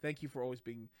 Faye. Thank you for always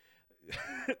being.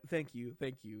 Thank you.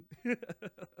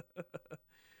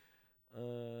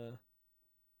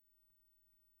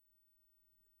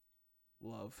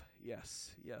 Love.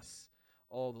 Yes.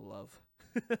 All the love.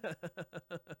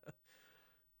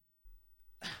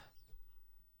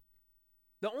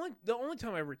 The only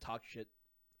time I ever talk shit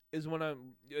is when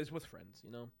is with friends,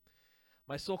 you know.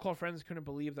 My so-called friends couldn't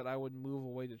believe that I would move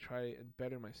away to try and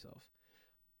better myself.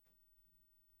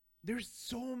 There's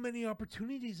so many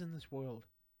opportunities in this world.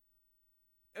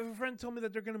 If a friend told me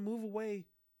that they're gonna move away,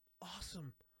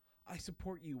 awesome. I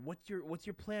support you. What's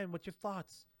your plan? What's your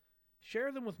thoughts?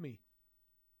 Share them with me.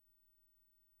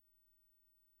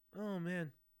 Oh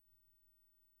man.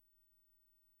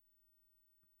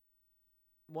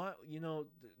 What, you know,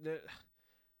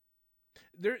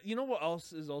 there you know what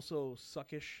else is also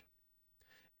suckish?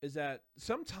 Is that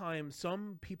sometimes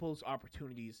some people's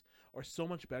opportunities are so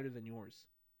much better than yours,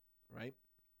 right?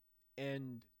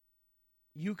 And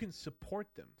you can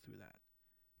support them through that.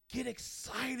 Get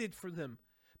excited for them.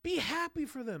 Be happy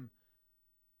for them.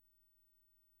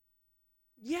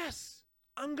 Yes,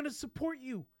 I'm going to support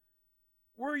you.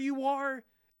 Where you are,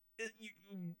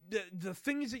 the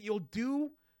things that you'll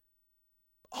do,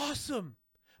 awesome.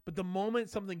 But the moment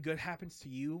something good happens to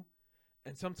you,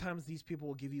 and sometimes these people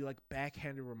will give you like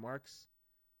backhanded remarks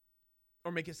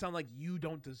or make it sound like you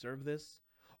don't deserve this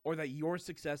or that your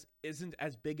success isn't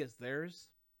as big as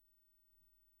theirs.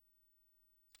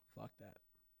 Fuck that.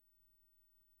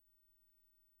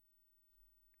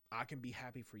 I can be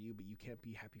happy for you, but you can't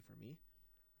be happy for me.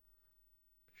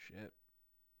 Shit.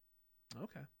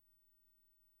 Okay.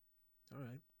 All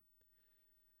right.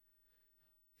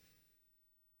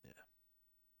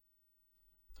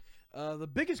 Yeah. The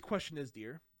biggest question is,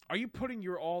 dear, Are you putting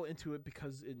your all into it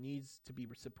because it needs to be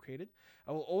reciprocated?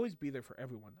 I will always be there for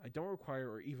everyone. I don't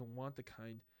require or even want the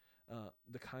kind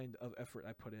of effort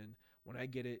I put in. When I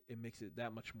get it, it makes it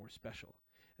that much more special.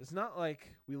 It's not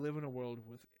like we live in a world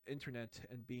with internet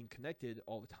and being connected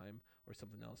all the time or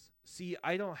something else. See,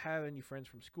 I don't have any friends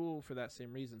from school for that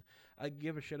same reason. I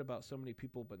give a shit about so many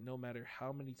people, but no matter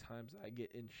how many times I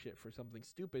get in shit for something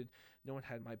stupid, no one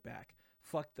had my back.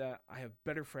 Fuck that. I have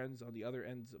better friends on the other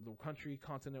ends of the country,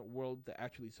 continent, world that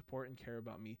actually support and care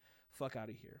about me. Fuck out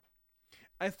of here.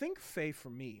 I think, Faye, for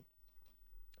me,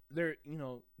 there,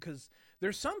 because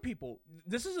there's some people,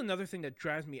 this is another thing that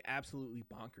drives me absolutely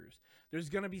bonkers. There's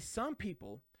going to be some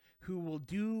people who will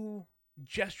do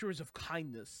gestures of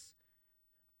kindness,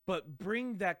 but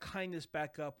bring that kindness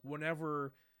back up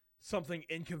whenever something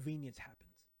inconvenience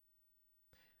happens.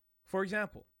 For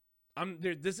example,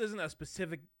 this isn't a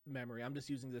specific memory. I'm just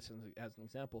using this as an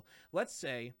example. Let's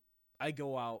say I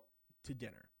go out to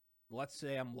dinner. Let's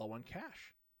say I'm low on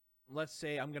cash. Let's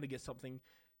say I'm going to get something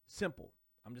simple.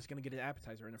 I'm just going to get an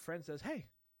appetizer. And a friend says, hey,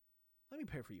 let me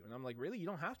pay for you. And I'm like, really? You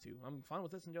don't have to. I'm fine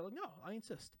with this. And they're like, no, I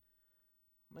insist.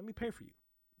 Let me pay for you.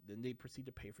 Then they proceed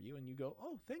to pay for you. And you go,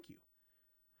 oh, thank you.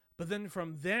 But then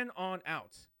from then on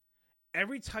out,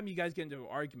 every time you guys get into an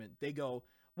argument, they go,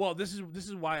 well, this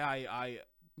is why I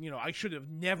should have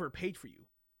never paid for you.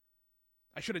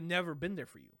 I should have never been there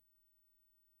for you.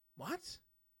 What?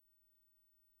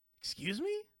 Excuse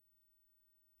me?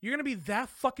 You're going to be that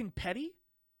fucking petty?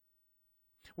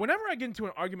 Whenever I get into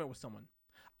an argument with someone,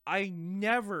 I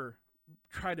never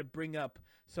try to bring up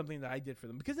something that I did for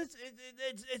them because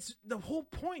it's the whole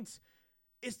point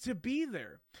is to be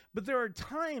there. But there are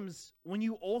times when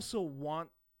you also want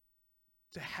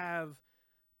to have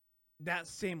that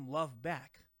same love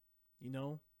back,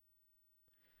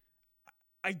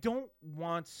 I don't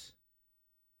want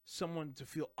someone to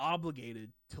feel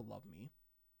obligated to love me.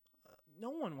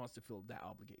 No one wants to feel that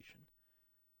obligation.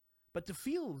 But to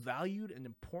feel valued and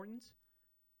important,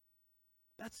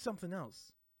 that's something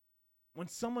else. When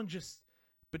someone just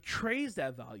betrays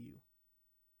that value,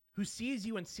 who sees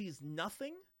you and sees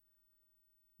nothing,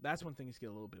 that's when things get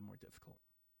a little bit more difficult.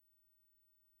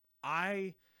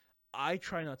 I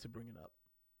try not to bring it up,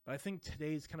 but I think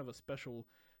today's kind of a special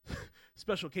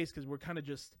case because we're kind of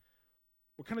just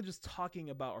talking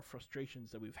about our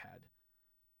frustrations that we've had.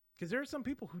 Because there are some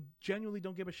people who genuinely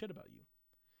don't give a shit about you,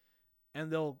 and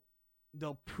they'll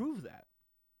prove that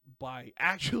by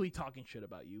actually talking shit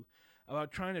about you,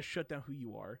 about trying to shut down who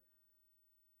you are.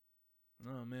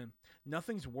 Oh, man.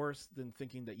 Nothing's worse than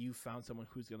thinking that you found someone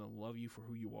who's going to love you for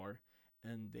who you are,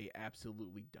 and they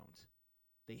absolutely don't.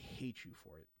 They hate you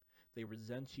for it. They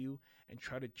resent you and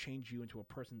try to change you into a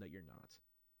person that you're not.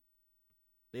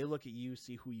 They look at you,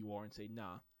 see who you are, and say,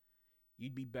 nah,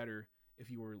 you'd be better if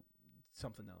you were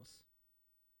something else.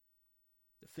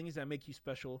 The things that make you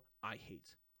special, I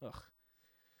hate. Ugh.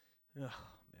 Oh,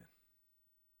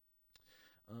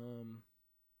 man.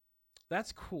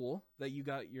 That's cool that you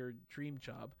got your dream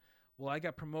job. Well, I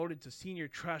got promoted to senior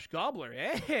trash gobbler.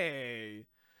 Hey!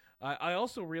 I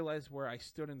also realized where I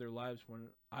stood in their lives when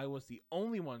I was the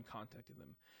only one contacting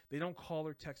them. They don't call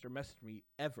or text or message me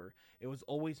ever. It was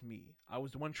always me. I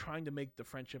was the one trying to make the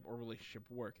friendship or relationship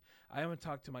work. I haven't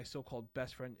talked to my so-called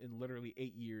best friend in literally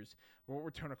 8 years. Won't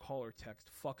return a call or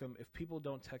text. Fuck them. If people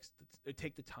don't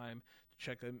take the time to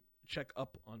check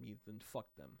up on me, then fuck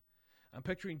them. I'm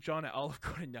picturing John at Olive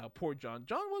Garden now. Poor John.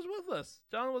 John was with us.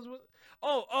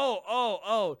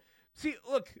 Oh. See,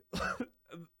 look.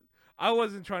 I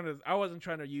wasn't trying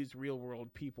to use real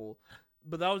world people,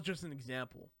 but that was just an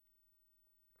example.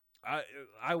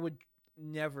 I would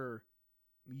never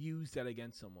use that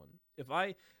against someone. If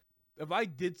I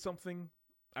did something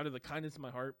out of the kindness of my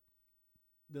heart,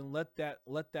 then let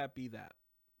that be that.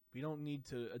 We don't need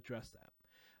to address that.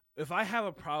 If I have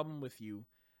a problem with you,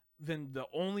 then the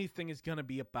only thing is going to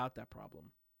be about that problem.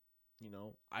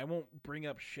 I won't bring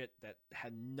up shit that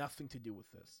had nothing to do with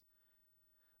this.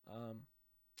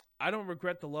 I don't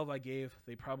regret the love I gave.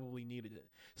 They probably needed it.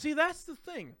 See, that's the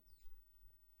thing.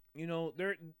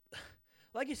 There,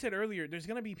 like I said earlier, there's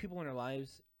going to be people in our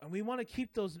lives, and we want to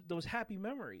keep those happy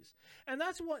memories. And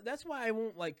that's why I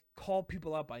won't call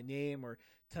people out by name or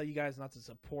tell you guys not to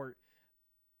support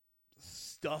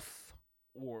stuff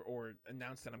or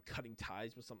announce that I'm cutting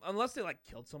ties with someone. Unless they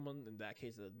killed someone, in that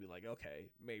case it'd be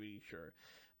okay, maybe, sure.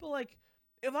 But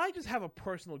if I just have a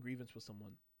personal grievance with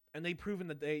someone and they've proven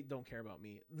that they don't care about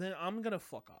me, then I'm going to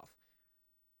fuck off.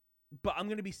 But I'm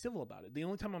going to be civil about it. The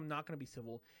only time I'm not going to be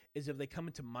civil is if they come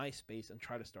into my space and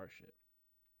try to start shit.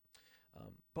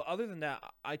 But other than that,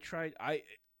 I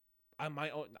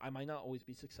might not always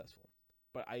be successful.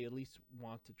 but I at least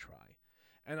want to try.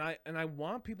 And I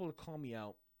want people to call me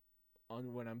out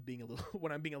on when I'm being a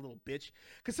little bitch.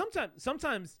 Because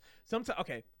sometimes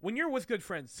okay, when you're with good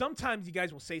friends, sometimes you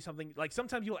guys will say something, like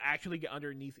sometimes you'll actually get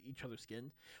underneath each other's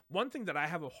skin. One thing that I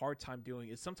have a hard time doing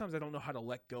is sometimes I don't know how to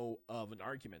let go of an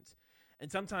argument.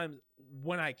 And sometimes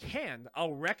when I can,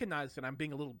 I'll recognize that I'm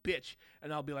being a little bitch,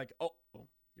 and I'll be like, oh,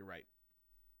 you're right.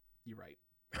 You're right.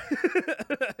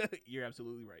 You're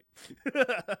absolutely right.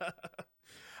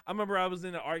 I remember I was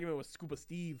in an argument with Scuba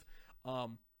Steve,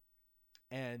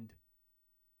 and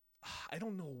I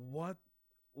don't know what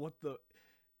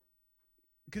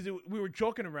because we were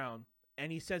joking around,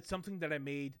 and he said something that I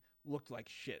made looked like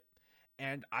shit,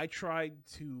 and I tried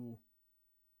to,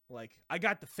 like, I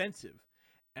got defensive,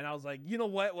 and I was like, you know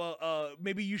what? Well,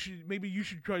 maybe you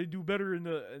should try to do better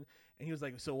and he was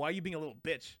like, so why are you being a little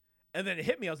bitch? And then it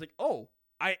hit me. I was like, oh,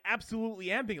 I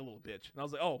absolutely am being a little bitch. And I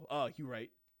was like, oh, you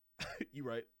right. You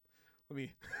right. Let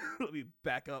me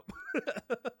back up.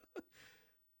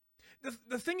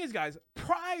 The thing is, guys,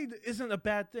 pride isn't a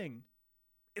bad thing.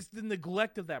 It's the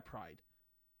neglect of that pride.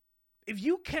 If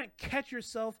you can't catch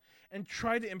yourself and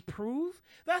try to improve,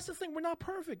 that's the thing. We're not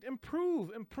perfect.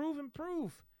 Improve.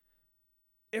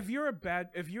 If you're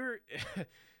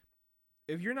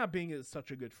if you're not being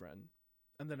such a good friend,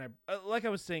 and then like I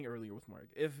was saying earlier with Mark,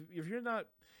 if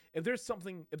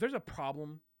there's a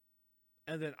problem,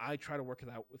 and then I try to work it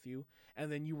out with you,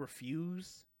 and then you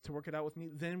refuse to work it out with me,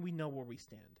 then we know where we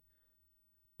stand.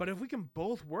 But if we can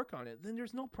both work on it, then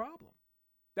there's no problem.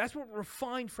 That's what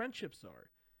refined friendships are.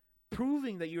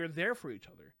 Proving that you're there for each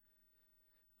other.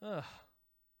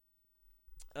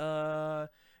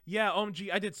 Yeah,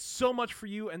 OMG, I did so much for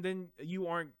you, and then you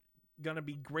aren't gonna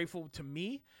be grateful to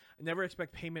me. I never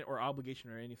expect payment or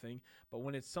obligation or anything, but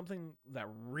when it's something that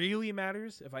really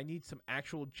matters, if I need some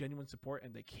actual genuine support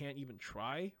and they can't even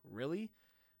try, really?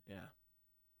 Yeah.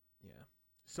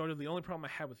 Sort of the only problem I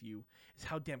have with you is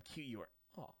how damn cute you are.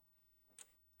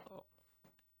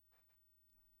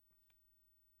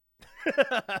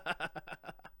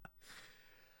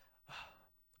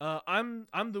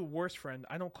 I'm the worst friend.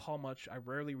 I don't call much. I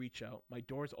rarely reach out. My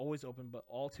door's always open, but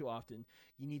all too often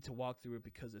you need to walk through it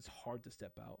because it's hard to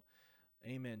step out.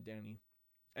 Amen, Danny.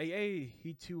 Hey,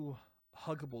 he too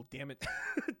huggable, damn it.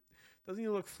 Doesn't he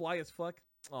look fly as fuck?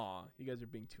 Aw, you guys are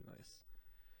being too nice.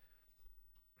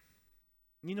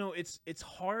 You know, it's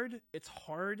hard. It's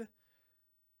hard.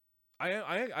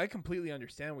 I completely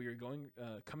understand where you're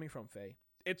coming from, Faye.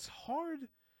 It's hard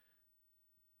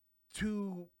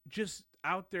to just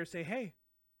out there say, hey,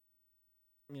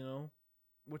 you know,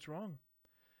 what's wrong?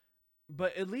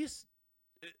 But at least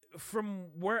from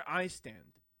where I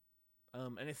stand,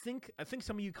 and I think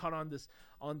some of you caught on this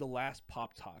on the last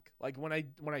Pop Talk. Like when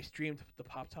I streamed the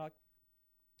Pop Talk,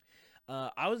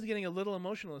 I was getting a little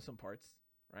emotional in some parts,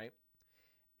 right?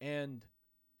 And,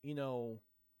 you know,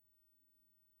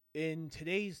 in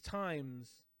today's times,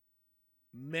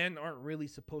 men aren't really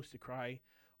supposed to cry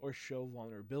or show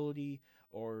vulnerability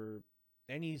or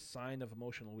any sign of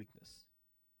emotional weakness,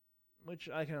 which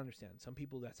I can understand. Some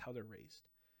people, that's how they're raised.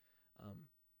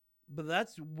 But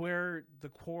that's where the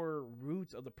core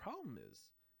root of the problem is.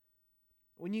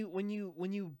 When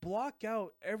you block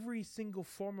out every single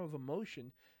form of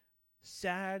emotion,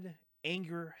 sad,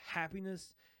 anger,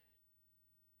 happiness,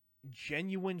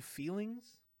 genuine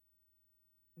feelings,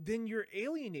 then you're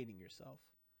alienating yourself.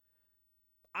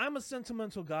 I'm a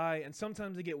sentimental guy, and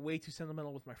sometimes I get way too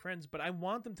sentimental with my friends, but I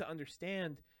want them to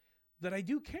understand that I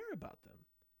do care about them,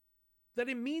 that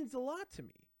it means a lot to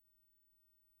me.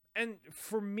 And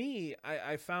for me,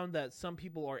 I found that some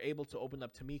people are able to open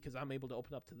up to me because I'm able to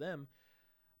open up to them,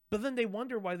 but then they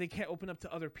wonder why they can't open up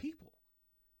to other people.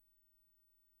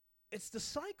 It's the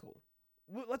cycle.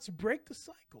 Let's break the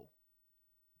cycle.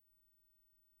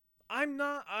 I'm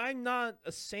not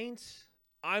a saint.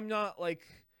 I'm not like...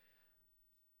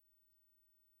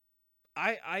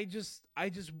 I just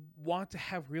want to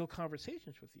have real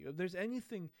conversations with you. If there's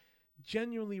anything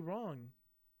genuinely wrong,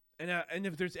 and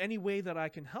if there's any way that I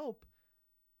can help,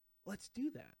 let's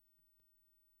do that.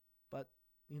 But,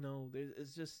 you know,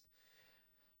 it's just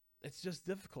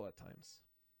difficult at times.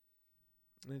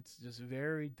 It's just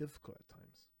very difficult at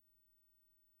times.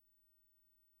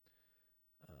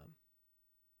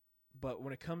 But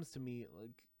when it comes to me,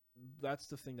 like, that's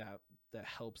the thing that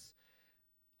helps,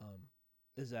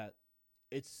 is that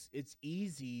it's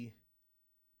easy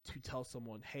to tell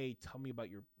someone, hey, tell me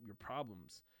about your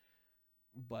problems,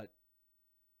 but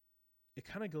it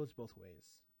kind of goes both ways.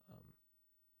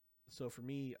 So for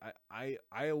me, I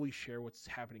always share what's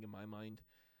happening in my mind,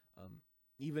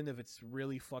 even if it's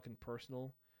really fucking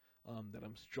personal, that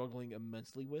I'm struggling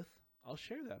immensely with. I'll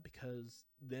share that because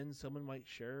then someone might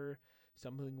share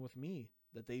something with me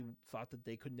that they thought that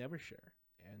they could never share.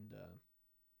 And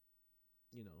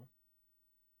you know,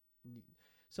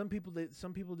 some people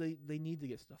they need to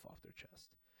get stuff off their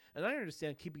chest. And I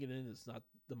understand keeping it in is not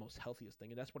the most healthiest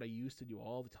thing, and that's what I used to do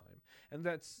all the time. And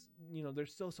that's,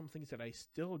 there's still some things that I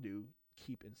still do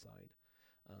keep inside.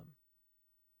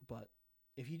 But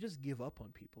if you just give up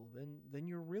on people, then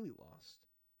you're really lost.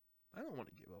 I don't want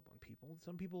to give up on people.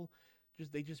 Some people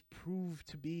just prove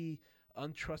to be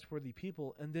untrustworthy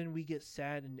people, and then we get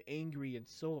sad and angry and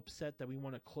so upset that we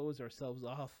want to close ourselves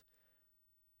off.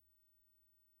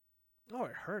 Oh,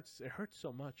 it hurts. It hurts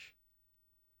so much.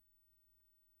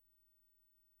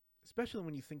 Especially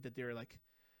when you think that they're like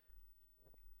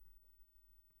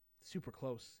super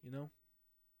close, Damn.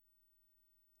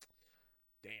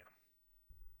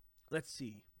 Let's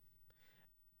see.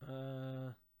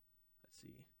 I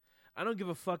don't give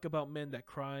a fuck about men that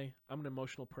cry. I'm an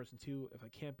emotional person too. If I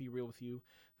can't be real with you,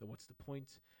 then what's the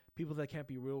point? People that can't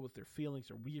be real with their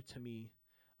feelings are weird to me.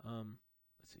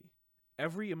 Let's see.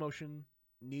 Every emotion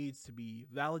needs to be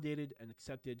validated and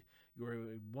accepted. You're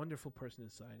a wonderful person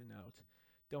inside and out.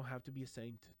 Don't have to be a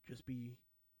saint. Just be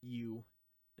you,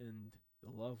 and the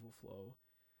love will flow,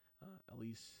 at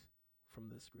least from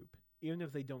this group. Even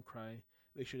if they don't cry,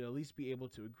 they should at least be able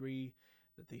to agree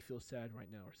that they feel sad right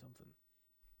now or something.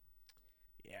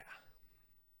 Yeah.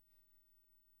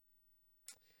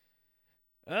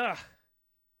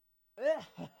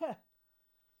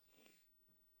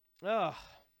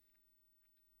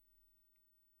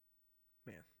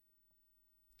 Man.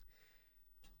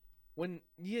 When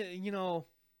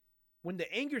when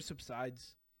the anger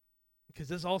subsides, because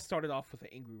this all started off with an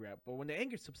angry rap, but when the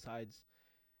anger subsides,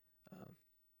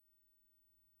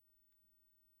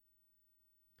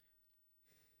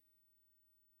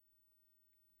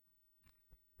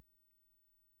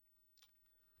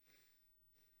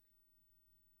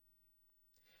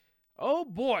 oh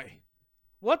boy,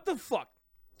 what the fuck?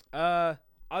 I'll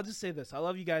just say this: I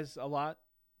love you guys a lot,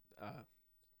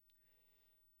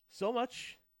 so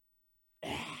much.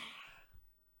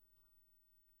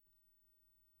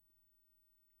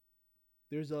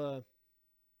 There's a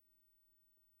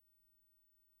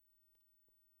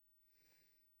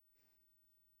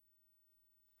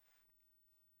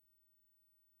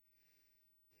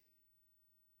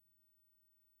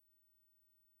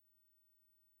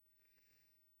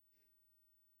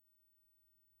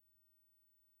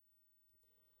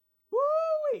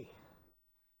woo-wee.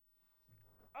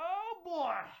 Oh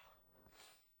boy.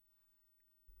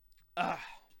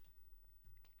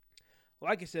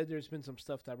 Like I said, there's been some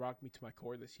stuff that rocked me to my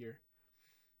core this year.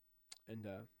 And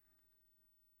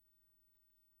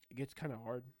it gets kind of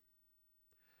hard.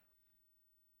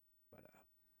 But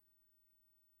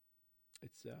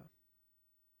it's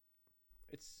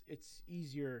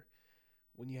easier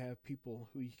when you have people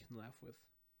who you can laugh with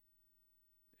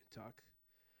and talk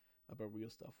about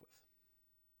real stuff with.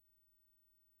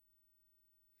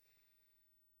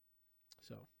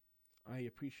 So, I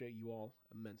appreciate you all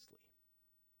immensely.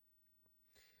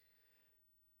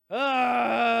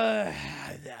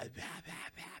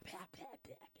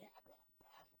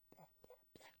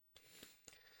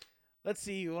 Let's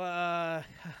see. Hugs.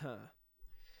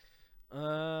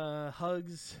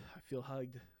 I feel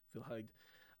hugged.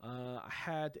 I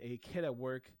had a kid at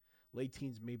work, late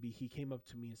teens maybe. He came up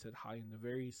to me and said hi in a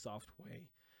very soft way.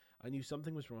 I knew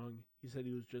something was wrong. He said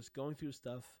he was just going through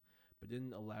stuff, but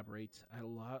didn't elaborate. I had a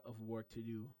lot of work to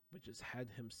do, but just had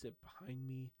him sit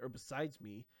besides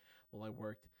me while I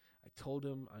worked. I told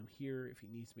him I'm here if he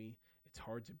needs me. It's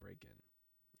hard to break in.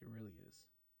 It really is.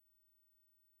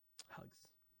 Hugs.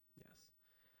 Yes.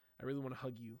 I really want to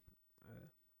hug you.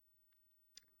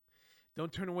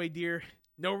 Don't turn away, dear.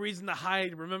 No reason to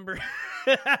hide, remember?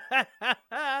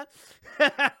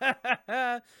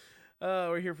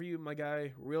 We're here for you, my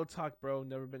guy. Real talk, bro.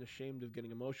 Never been ashamed of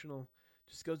getting emotional.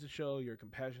 Just goes to show you're a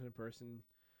compassionate person.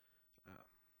 Yeah.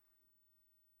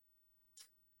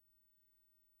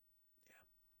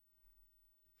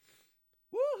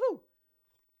 Woohoo!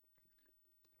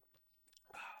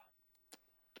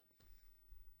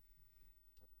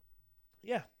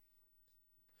 Yeah.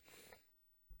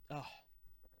 Oh.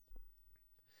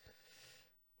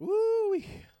 Woo-wee.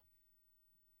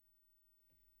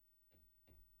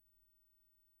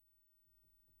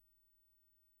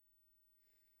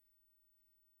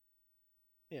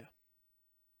 Yeah.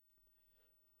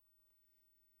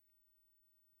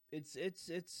 It's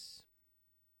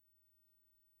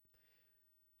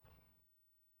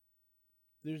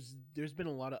there's been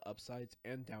a lot of upsides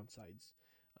and downsides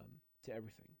to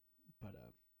everything, but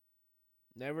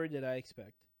never did I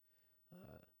expect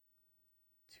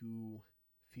to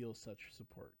feel such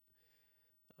support.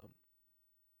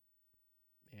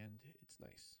 And it's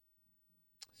nice.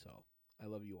 So I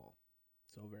love you all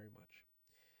so very much.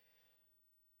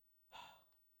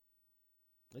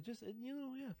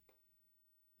 Yeah.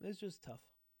 It's just tough.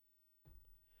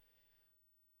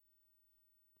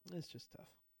 It's just tough.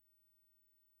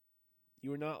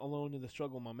 You are not alone in the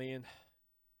struggle, my man.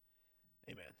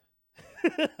 Amen.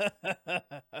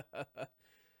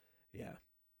 Yeah.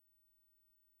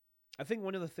 I think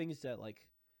one of the things that, like,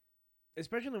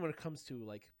 especially when it comes to,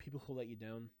 like, people who let you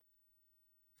down,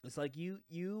 it's like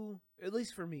you, at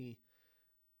least for me,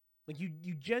 like,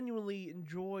 you genuinely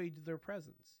enjoyed their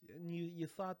presence. And you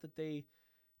thought that they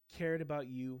cared about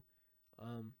you.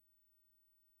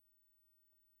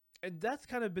 And that's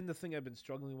kind of been the thing I've been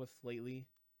struggling with lately,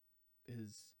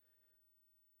 is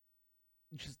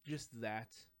just that,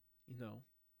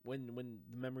 when the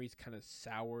memories kind of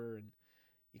sour and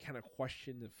you kind of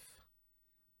question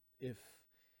if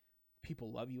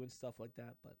people love you and stuff like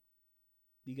that. But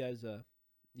you guys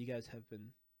have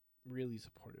been really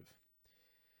supportive.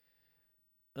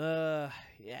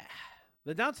 Yeah.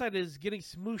 The downside is getting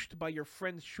smooshed by your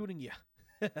friends shooting you.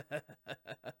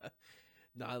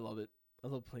 No, I love it. I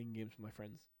love playing games with my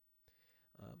friends.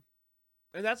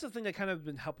 And that's the thing that kind of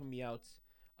been helping me out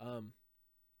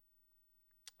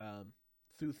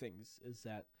through things, is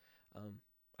that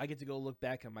I get to go look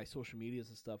back at my social medias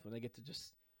and stuff, and I get to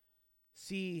just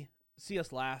see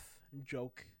us laugh and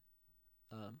joke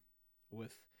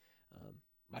with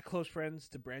my close friends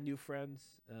to brand new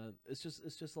friends. It's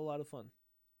just a lot of fun.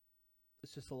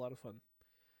 It's just a lot of fun.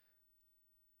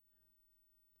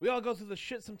 We all go through the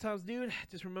shit sometimes, dude.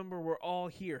 Just remember, we're all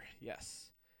here.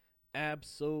 Yes.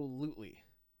 Absolutely.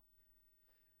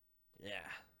 Yeah.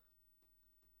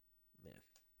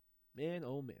 Man,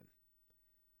 oh man.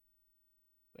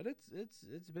 But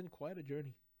it's been quite a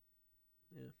journey.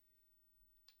 Yeah.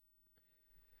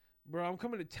 Bro, I'm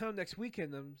coming to town next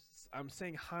weekend. I'm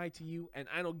saying hi to you, and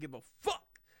I don't give a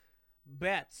fuck.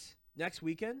 Bet. Next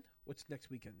weekend? What's next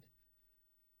weekend?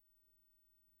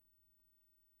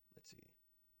 Let's see.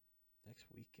 Next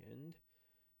weekend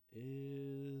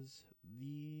is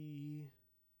the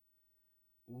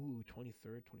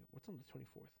 23rd, what's on the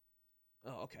 24th?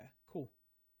 Oh, okay. Cool.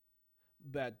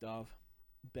 Bet, Dov.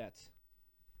 Bet.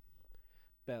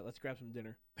 Let's grab some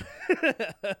dinner.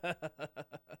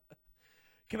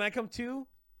 Can I come too?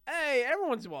 Hey,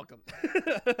 everyone's welcome.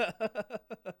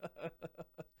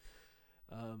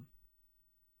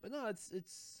 But no,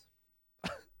 it's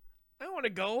I want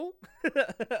to go.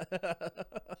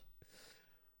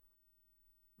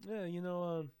 Yeah,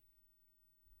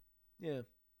 yeah.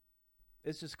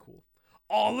 It's just cool.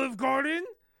 Olive Garden?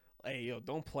 Hey, yo,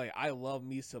 don't play. I love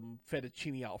me some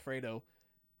fettuccine Alfredo.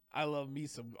 I love me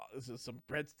some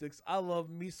breadsticks. I love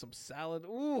me some salad.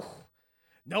 Ooh.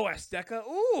 No Azteca.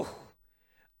 Ooh.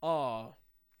 Oh,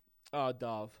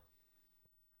 Dov.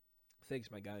 Thanks,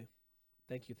 my guy.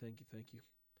 Thank you.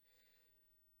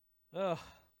 Oh.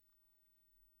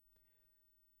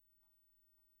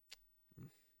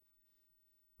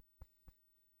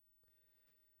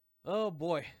 Oh,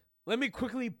 boy. Let me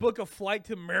quickly book a flight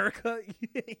to America.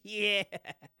 Yeah.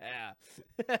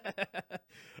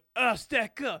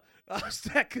 Azteca.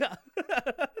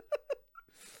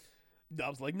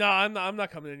 Dub's like, nah, I'm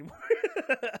not coming anymore.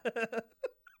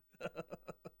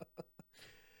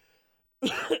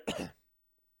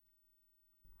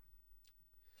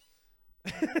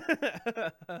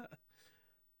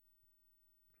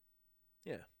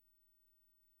 Yeah.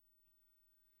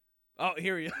 Oh,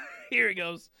 here he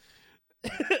goes.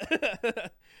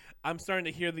 I'm starting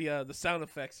to hear the sound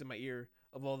effects in my ear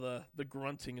of all the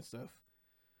grunting and stuff.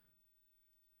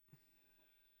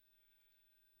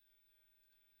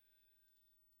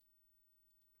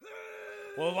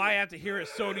 Well, if I have to hear it,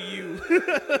 so do you.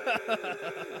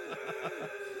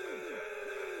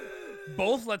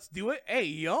 Both, let's do it. Hey,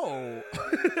 yo.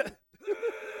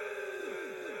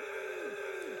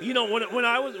 When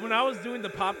I was doing the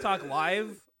Pop Talk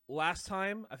Live last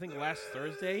time, I think last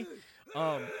Thursday,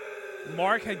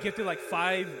 Mark had gifted like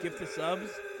 5 gifted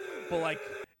subs, but like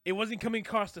it wasn't coming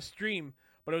across the stream,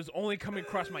 but it was only coming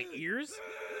across my ears,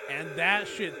 and that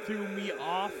shit threw me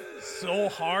off so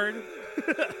hard.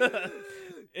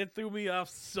 It threw me off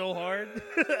so hard.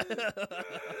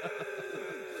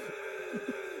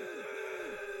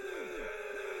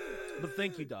 But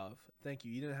thank you, Dov. Thank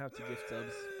you. You didn't have to gift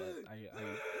subs, but I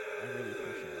really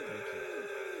appreciate it.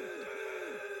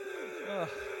 Thank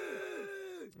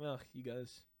you. Ugh, you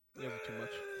guys are too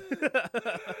much.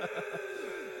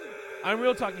 I'm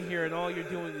real talking here, and all you're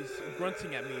doing is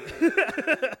grunting at me.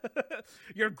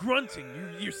 You're grunting.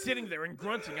 You're sitting there and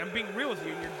grunting. I'm being real with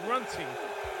you. You're grunting.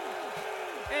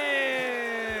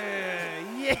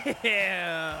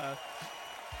 Yeah.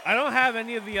 I don't have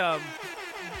any of the I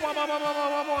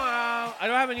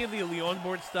don't have any of the Leon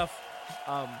board stuff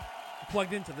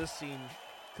plugged into this scene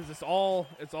because it's all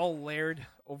layered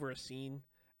over a scene,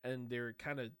 and they're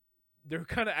kind of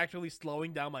actually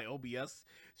slowing down my OBS,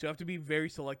 so I have to be very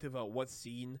selective about what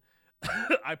scene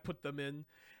I put them in,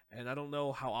 and I don't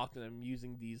know how often I'm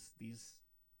using these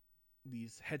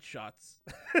headshots.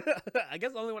 I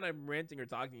guess only when I'm ranting or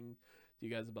talking to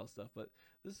you guys about stuff, but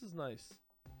this is nice.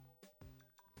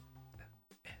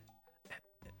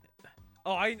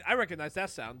 Oh, I recognize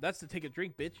that sound. That's to take a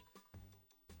drink, bitch.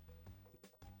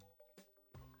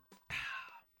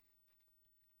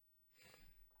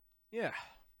 Yeah.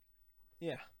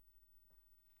 Yeah.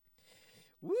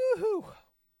 Woohoo!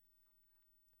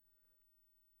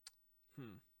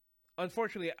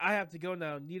 Unfortunately, I have to go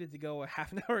now. Needed to go a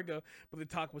half an hour ago, but the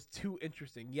talk was too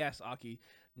interesting. Yes, Aki,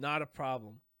 not a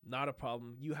problem. Not a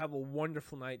problem. You have a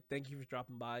wonderful night. Thank you for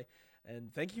dropping by,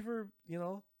 and thank you for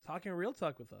talking real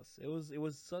talk with us. It was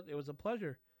a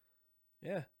pleasure.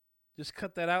 Yeah, just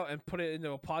cut that out and put it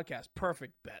into a podcast.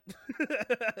 Perfect bet.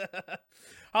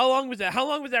 How long was that? How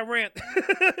long was that rant?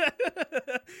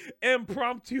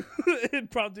 Impromptu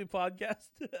podcast.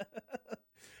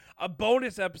 A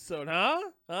bonus episode, huh?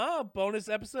 A bonus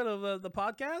episode of the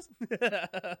podcast?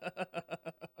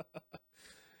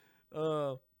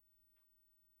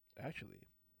 Actually,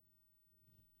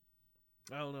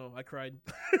 I don't know. I cried.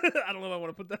 I don't know if I want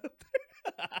to put that up there.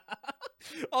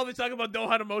 Oh, they're talking about don't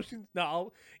hide emotions.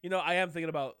 No, I am thinking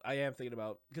about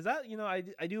because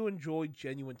I do enjoy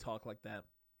genuine talk like that.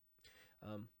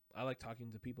 I like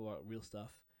talking to people about real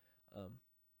stuff.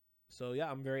 So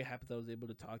yeah, I'm very happy that I was able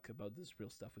to talk about this real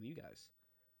stuff with you guys.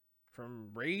 From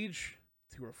rage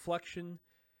to reflection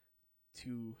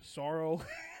to sorrow.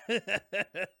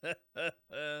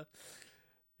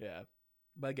 Yeah.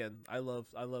 But again, I love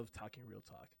talking real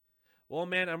talk. Well,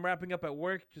 man, I'm wrapping up at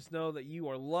work. Just know that you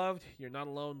are loved. You're not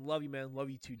alone. Love you, man. Love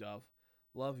you too, Dove.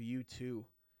 Love you too.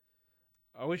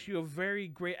 I wish you a very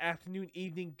great afternoon,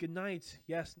 evening, good night.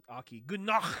 Yes, Aki. Good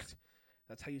Nacht.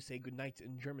 That's how you say good night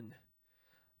in German.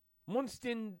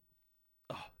 Monstin.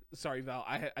 Oh, sorry, Val.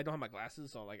 I don't have my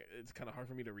glasses, so it's kind of hard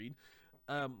for me to read.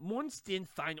 Monstin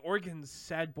Fine Organs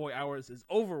Sad Boy Hours is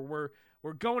over.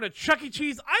 We're going to Chuck E.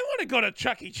 Cheese. I want to go to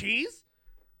Chuck E. Cheese.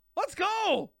 Let's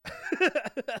go.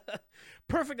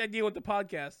 Perfect idea with the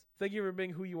podcast. Thank you for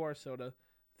being who you are, Soda.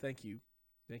 Thank you.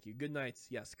 Good nights.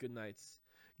 Yes, good nights.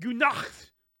 Good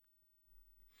Nacht.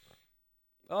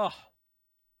 Oh.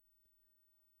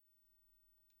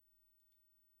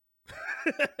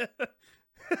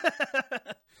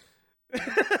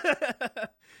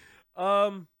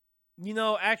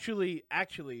 Actually,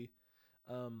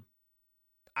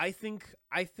 I think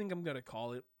I'm gonna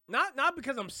call it. Not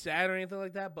because I'm sad or anything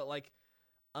like that, but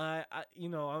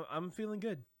I'm feeling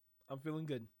good. I'm feeling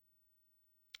good,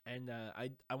 and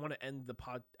I want to end the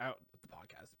podcast.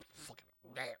 Fucking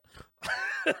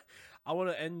I want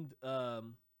to end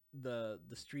the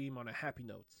stream on a happy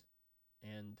note,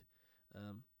 and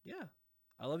yeah,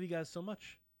 I love you guys so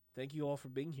much. Thank you all for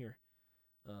being here,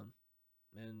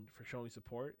 and for showing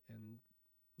support, and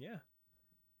yeah.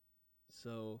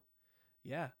 So,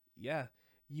 yeah.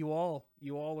 You all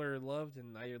are loved,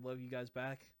 and I love you guys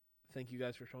back. Thank you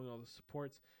guys for showing all the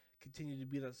supports. Continue to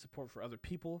be that support for other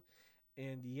people,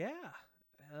 and yeah.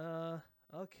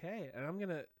 Okay, and we're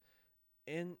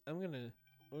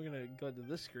gonna go to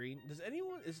this screen. Does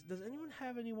anyone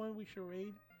have anyone we should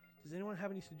raid? Does anyone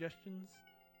have any suggestions?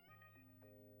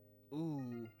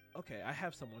 Ooh, okay, I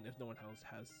have someone if no one else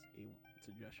has a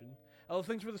suggestion. Oh,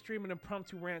 thanks for the stream and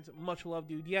impromptu rant. Much love,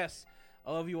 dude. Yes,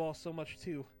 I love you all so much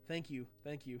too. Thank you.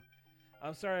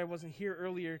 I'm sorry I wasn't here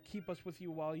earlier. Keep us with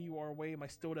you while you are away, my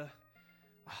Stoda.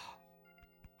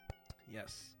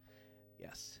 Yes.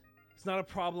 It's not a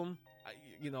problem.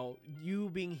 You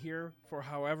being here for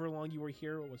however long you were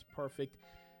here was perfect.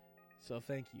 So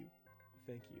thank you.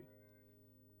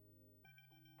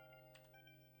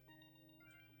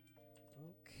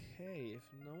 Okay, if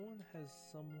no one has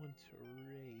someone to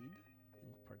raid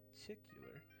in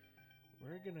particular,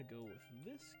 we're gonna go with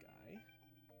this guy.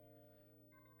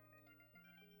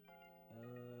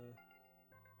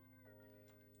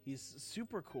 He's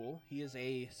super cool. He's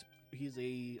a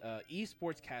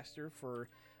esports caster for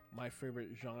my favorite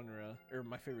genre, or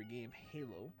my favorite game,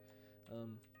 Halo.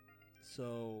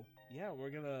 So yeah,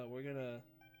 we're gonna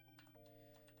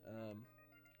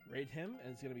raid him,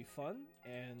 and it's gonna be fun.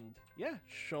 And yeah,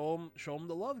 show him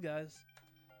the love, guys.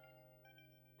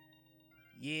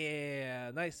 Yeah,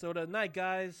 nice soda. Night,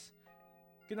 guys.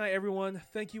 Good night, everyone.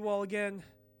 Thank you all again.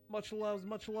 Much love,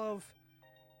 much love.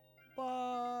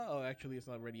 Bye. Oh, actually, it's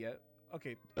not ready yet.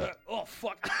 Okay. Oh,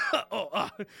 fuck.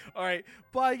 All right.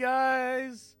 Bye,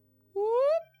 guys.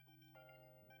 Whoop.